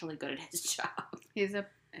actually good at his job. He's a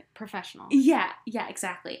professional. Yeah,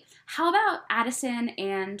 exactly. How about Addison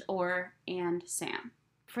and Sam?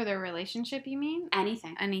 For their relationship, you mean?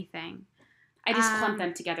 Anything. I just clumped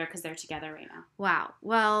them together because they're together right now. Wow.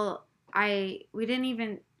 Well, we didn't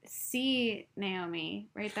even see Naomi,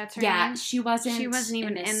 right? That's her name? Yeah, she wasn't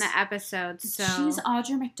even in the episode, so... She's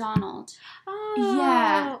Audra McDonald. Oh.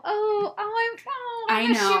 Yeah. I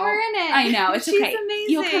know. You were in it. I know, it's She's okay. Amazing.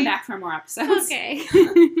 You'll come back for more episodes. Okay.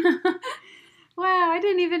 Wow, I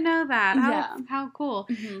didn't even know that. How cool.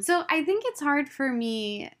 Mm-hmm. So I think it's hard for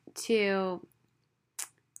me to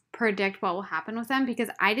predict what will happen with them because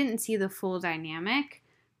I didn't see the full dynamic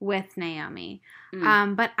with Naomi.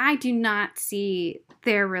 But I do not see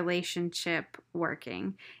their relationship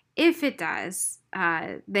working. If it does,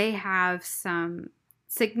 they have some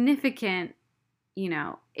significant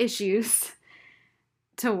issues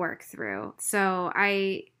to work through. So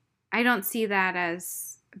I don't see that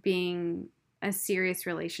as being a serious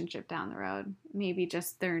relationship down the road. Maybe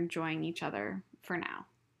just they're enjoying each other for now.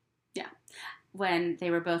 Yeah. When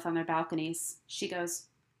they were both on their balconies, she goes,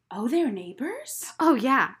 "Oh, they're neighbors?" Oh,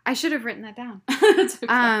 yeah. I should have written that down. That's okay.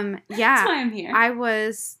 Yeah. That's why I'm here. I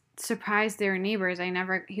was surprised they were neighbors.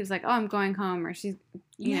 He was like, "Oh, I'm going home," or she's,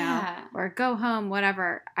 or "Go home,"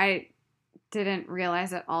 whatever. I didn't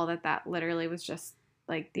realize at all that literally was just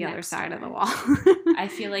like the other side of the wall. I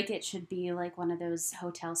feel like it should be like one of those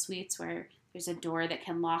hotel suites where there's a door that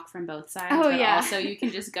can lock from both sides. Oh, but yeah. also you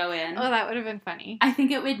can just go in. Oh, that would have been funny. I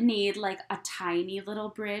think it would need like a tiny little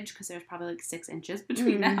bridge because there's probably like 6 inches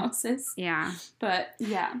between the houses. Yeah. But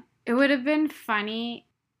yeah. It would have been funny.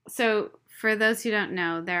 So for those who don't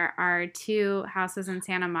know, there are 2 houses in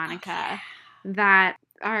Santa Monica that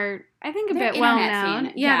are, I think, a bit well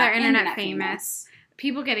known. Yeah, they're internet famous.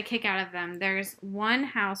 People get a kick out of them. There's one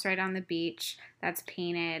house right on the beach that's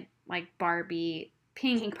painted like Barbie,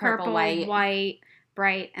 pink, purple, white,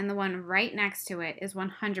 bright, and the one right next to it is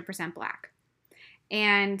 100% black.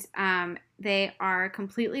 And they are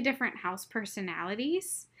completely different house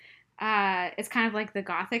personalities. It's kind of like the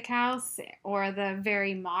Gothic house or the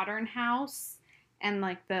very modern house and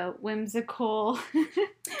like the whimsical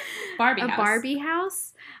Barbie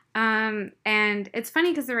house. And it's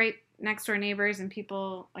funny because they're right next door neighbors and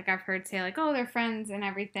people, like I've heard say like, oh, they're friends and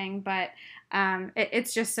everything. But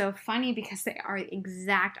it's just so funny because they are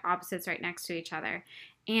exact opposites right next to each other.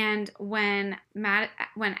 And when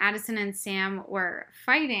Addison and Sam were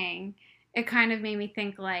fighting, it kind of made me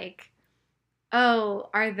think like, oh,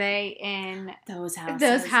 are they in those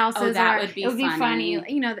houses? Oh, that would be funny.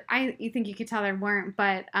 You think you could tell they weren't,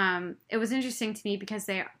 but it was interesting to me because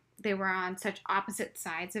they were on such opposite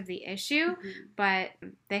sides of the issue, but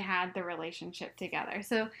they had the relationship together.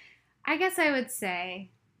 So I guess I would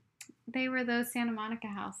say they were those Santa Monica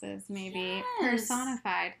houses, maybe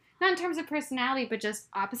personified. Not in terms of personality, but just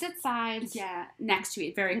opposite sides. Yeah, next to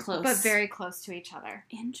it, very close. But very close to each other.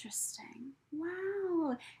 Interesting.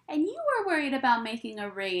 Wow. And you were worried about making a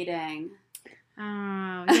rating.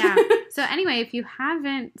 Oh, yeah. So anyway, if you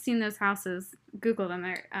haven't seen those houses, Google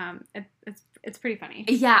them. It's pretty funny.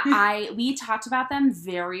 Yeah, we talked about them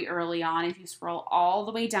very early on. If you scroll all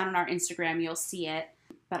the way down on our Instagram, you'll see it.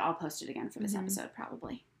 But I'll post it again for this episode,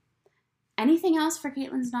 probably. Anything else for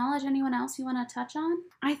Caitlin's knowledge? Anyone else you want to touch on?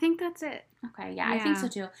 I think that's it. Okay, yeah, I think so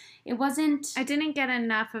too. It wasn't... I didn't get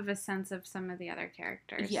enough of a sense of some of the other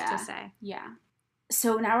characters to say. Yeah.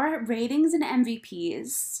 So now our ratings and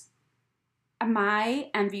MVPs. My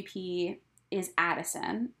MVP is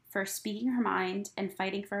Addison for speaking her mind and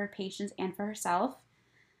fighting for her patients and for herself.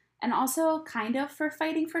 And also kind of for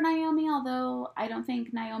fighting for Naomi, although I don't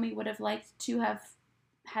think Naomi would have liked to have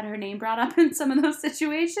had her name brought up in some of those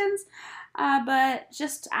situations. But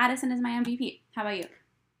just Addison is my MVP. How about you?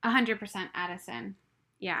 100% Addison.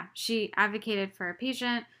 Yeah, she advocated for a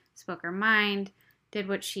patient, spoke her mind, did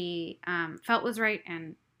what she felt was right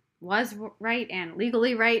and was right and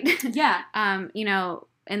legally right. Yeah.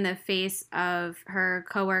 In the face of her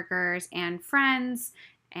coworkers and friends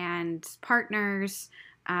and partners,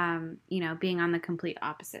 being on the complete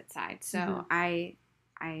opposite side. So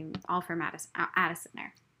I'm all for Addison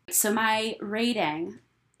there. So my rating,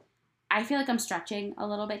 I feel like I'm stretching a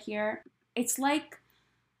little bit here. It's like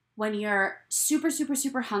when you're super, super,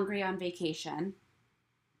 super hungry on vacation,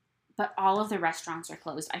 but all of the restaurants are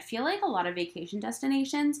closed. I feel like a lot of vacation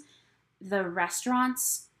destinations, the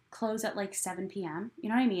restaurants close at like 7 p.m. You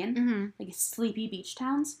know what I mean? Mm-hmm. Like sleepy beach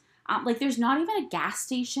towns. Like there's not even a gas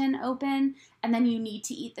station open, and then you need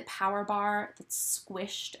to eat the power bar that's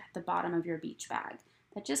squished at the bottom of your beach bag.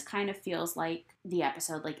 That just kind of feels like the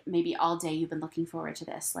episode, like maybe all day you've been looking forward to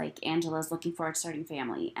this. Like Angela's looking forward to starting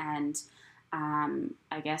family, and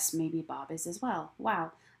I guess maybe Bob is as well.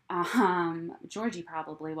 Wow. Georgie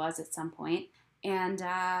probably was at some point. And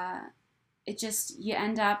it just, you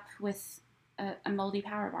end up with a moldy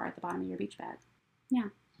power bar at the bottom of your beach bag. Yeah.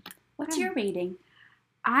 What's your rating?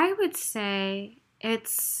 I would say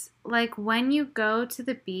it's like when you go to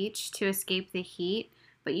the beach to escape the heat,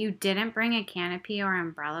 but you didn't bring a canopy or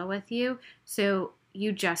umbrella with you, so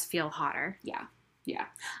you just feel hotter. Yeah.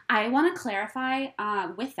 I want to clarify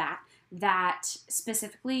with that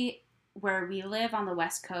specifically where we live on the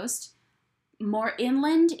West Coast, more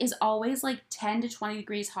inland is always like 10 to 20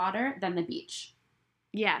 degrees hotter than the beach.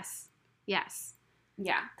 Yes.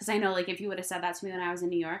 Yeah, because I know like if you would have said that to me when I was in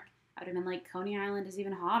New York, I would have been like, Coney Island is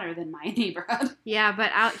even hotter than my neighborhood. Yeah,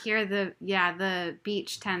 but out here, the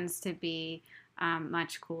beach tends to be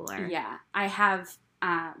much cooler. Yeah, I have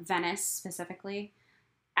Venice specifically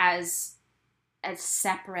as a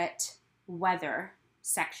separate weather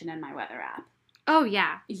section in my weather app. Oh,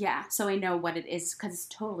 yeah. Yeah, so I know what it is because it's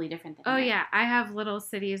totally different than here. Yeah. I have little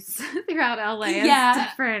cities throughout LA as Yeah.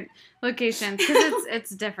 different locations because it's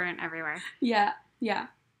different everywhere. Yeah. Do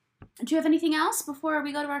you have anything else before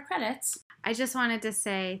we go to our credits? I just wanted to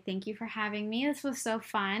say thank you for having me. This was so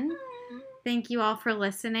fun. Thank you all for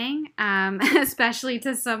listening, especially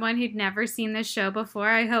to someone who'd never seen this show before.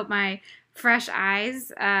 I hope my fresh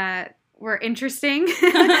eyes were interesting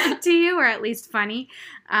to you, or at least funny.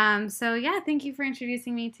 So yeah, thank you for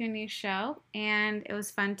introducing me to a new show, and it was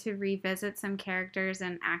fun to revisit some characters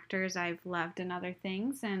and actors I've loved in other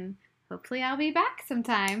things, and hopefully I'll be back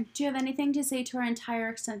sometime. Do you have anything to say to our entire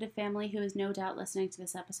extended family who is no doubt listening to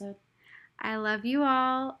this episode? I love you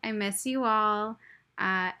all. I miss you all.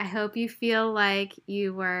 I hope you feel like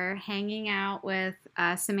you were hanging out with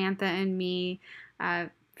Samantha and me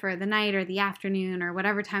for the night or the afternoon or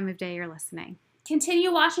whatever time of day you're listening.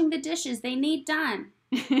 Continue washing the dishes. They need done.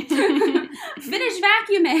 Finish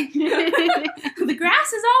vacuuming. The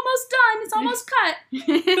grass is almost done. It's almost cut.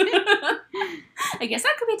 I guess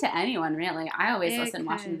that could be to anyone, really. I always listen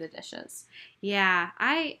washing the dishes. Yeah,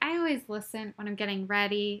 I always listen when I'm getting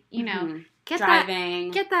ready. You know, driving.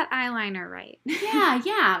 Get that eyeliner right.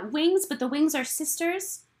 Yeah. Wings, but the wings are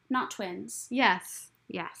sisters, not twins. Yes.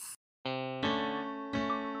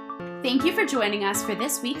 Thank you for joining us for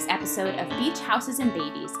this week's episode of Beach Houses and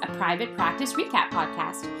Babies, a private practice recap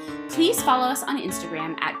podcast. Please follow us on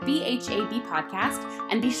Instagram at BHAB Podcast,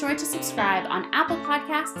 and be sure to subscribe on Apple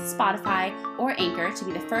Podcasts, Spotify, or Anchor to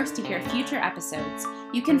be the first to hear future episodes.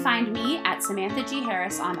 You can find me at Samantha G.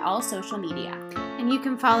 Harris on all social media. And you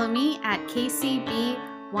can follow me at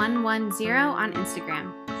KCB110 on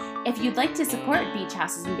Instagram. If you'd like to support Beach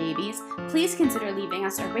Houses and Babies, please consider leaving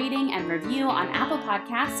us a rating and review on Apple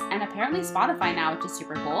Podcasts and apparently Spotify now, which is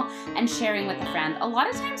super cool, and sharing with a friend. A lot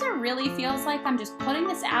of times it really feels like I'm just putting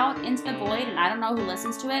this out into the void and I don't know who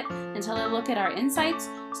listens to it until I look at our insights.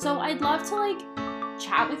 So I'd love to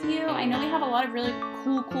chat with you. I know we have a lot of really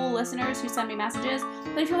cool listeners who send me messages,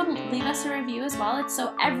 but if you want to leave us a review as well, it's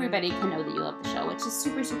so everybody can know that you love the show, which is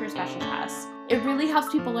super special to us. It really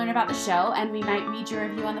helps people learn about the show, and we might read your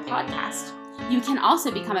review on the podcast. You can also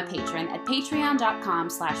become a patron at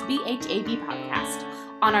patreon.com/BHABpodcast.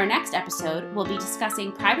 On our next episode, we'll be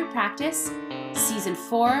discussing Private Practice, Season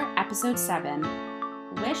 4, Episode 7,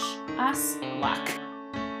 Wish Us Luck.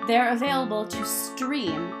 They're available to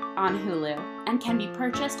stream on Hulu and can be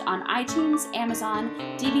purchased on iTunes, Amazon,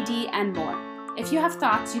 DVD, and more. If you have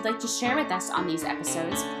thoughts you'd like to share with us on these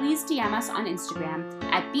episodes, please DM us on Instagram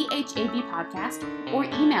at BHAB Podcast or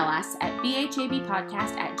email us at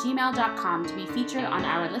bhabpodcast@gmail.com to be featured on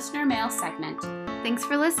our listener mail segment. Thanks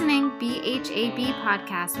for listening. BHAB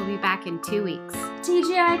Podcast will be back in 2 weeks.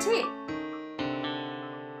 TGIT!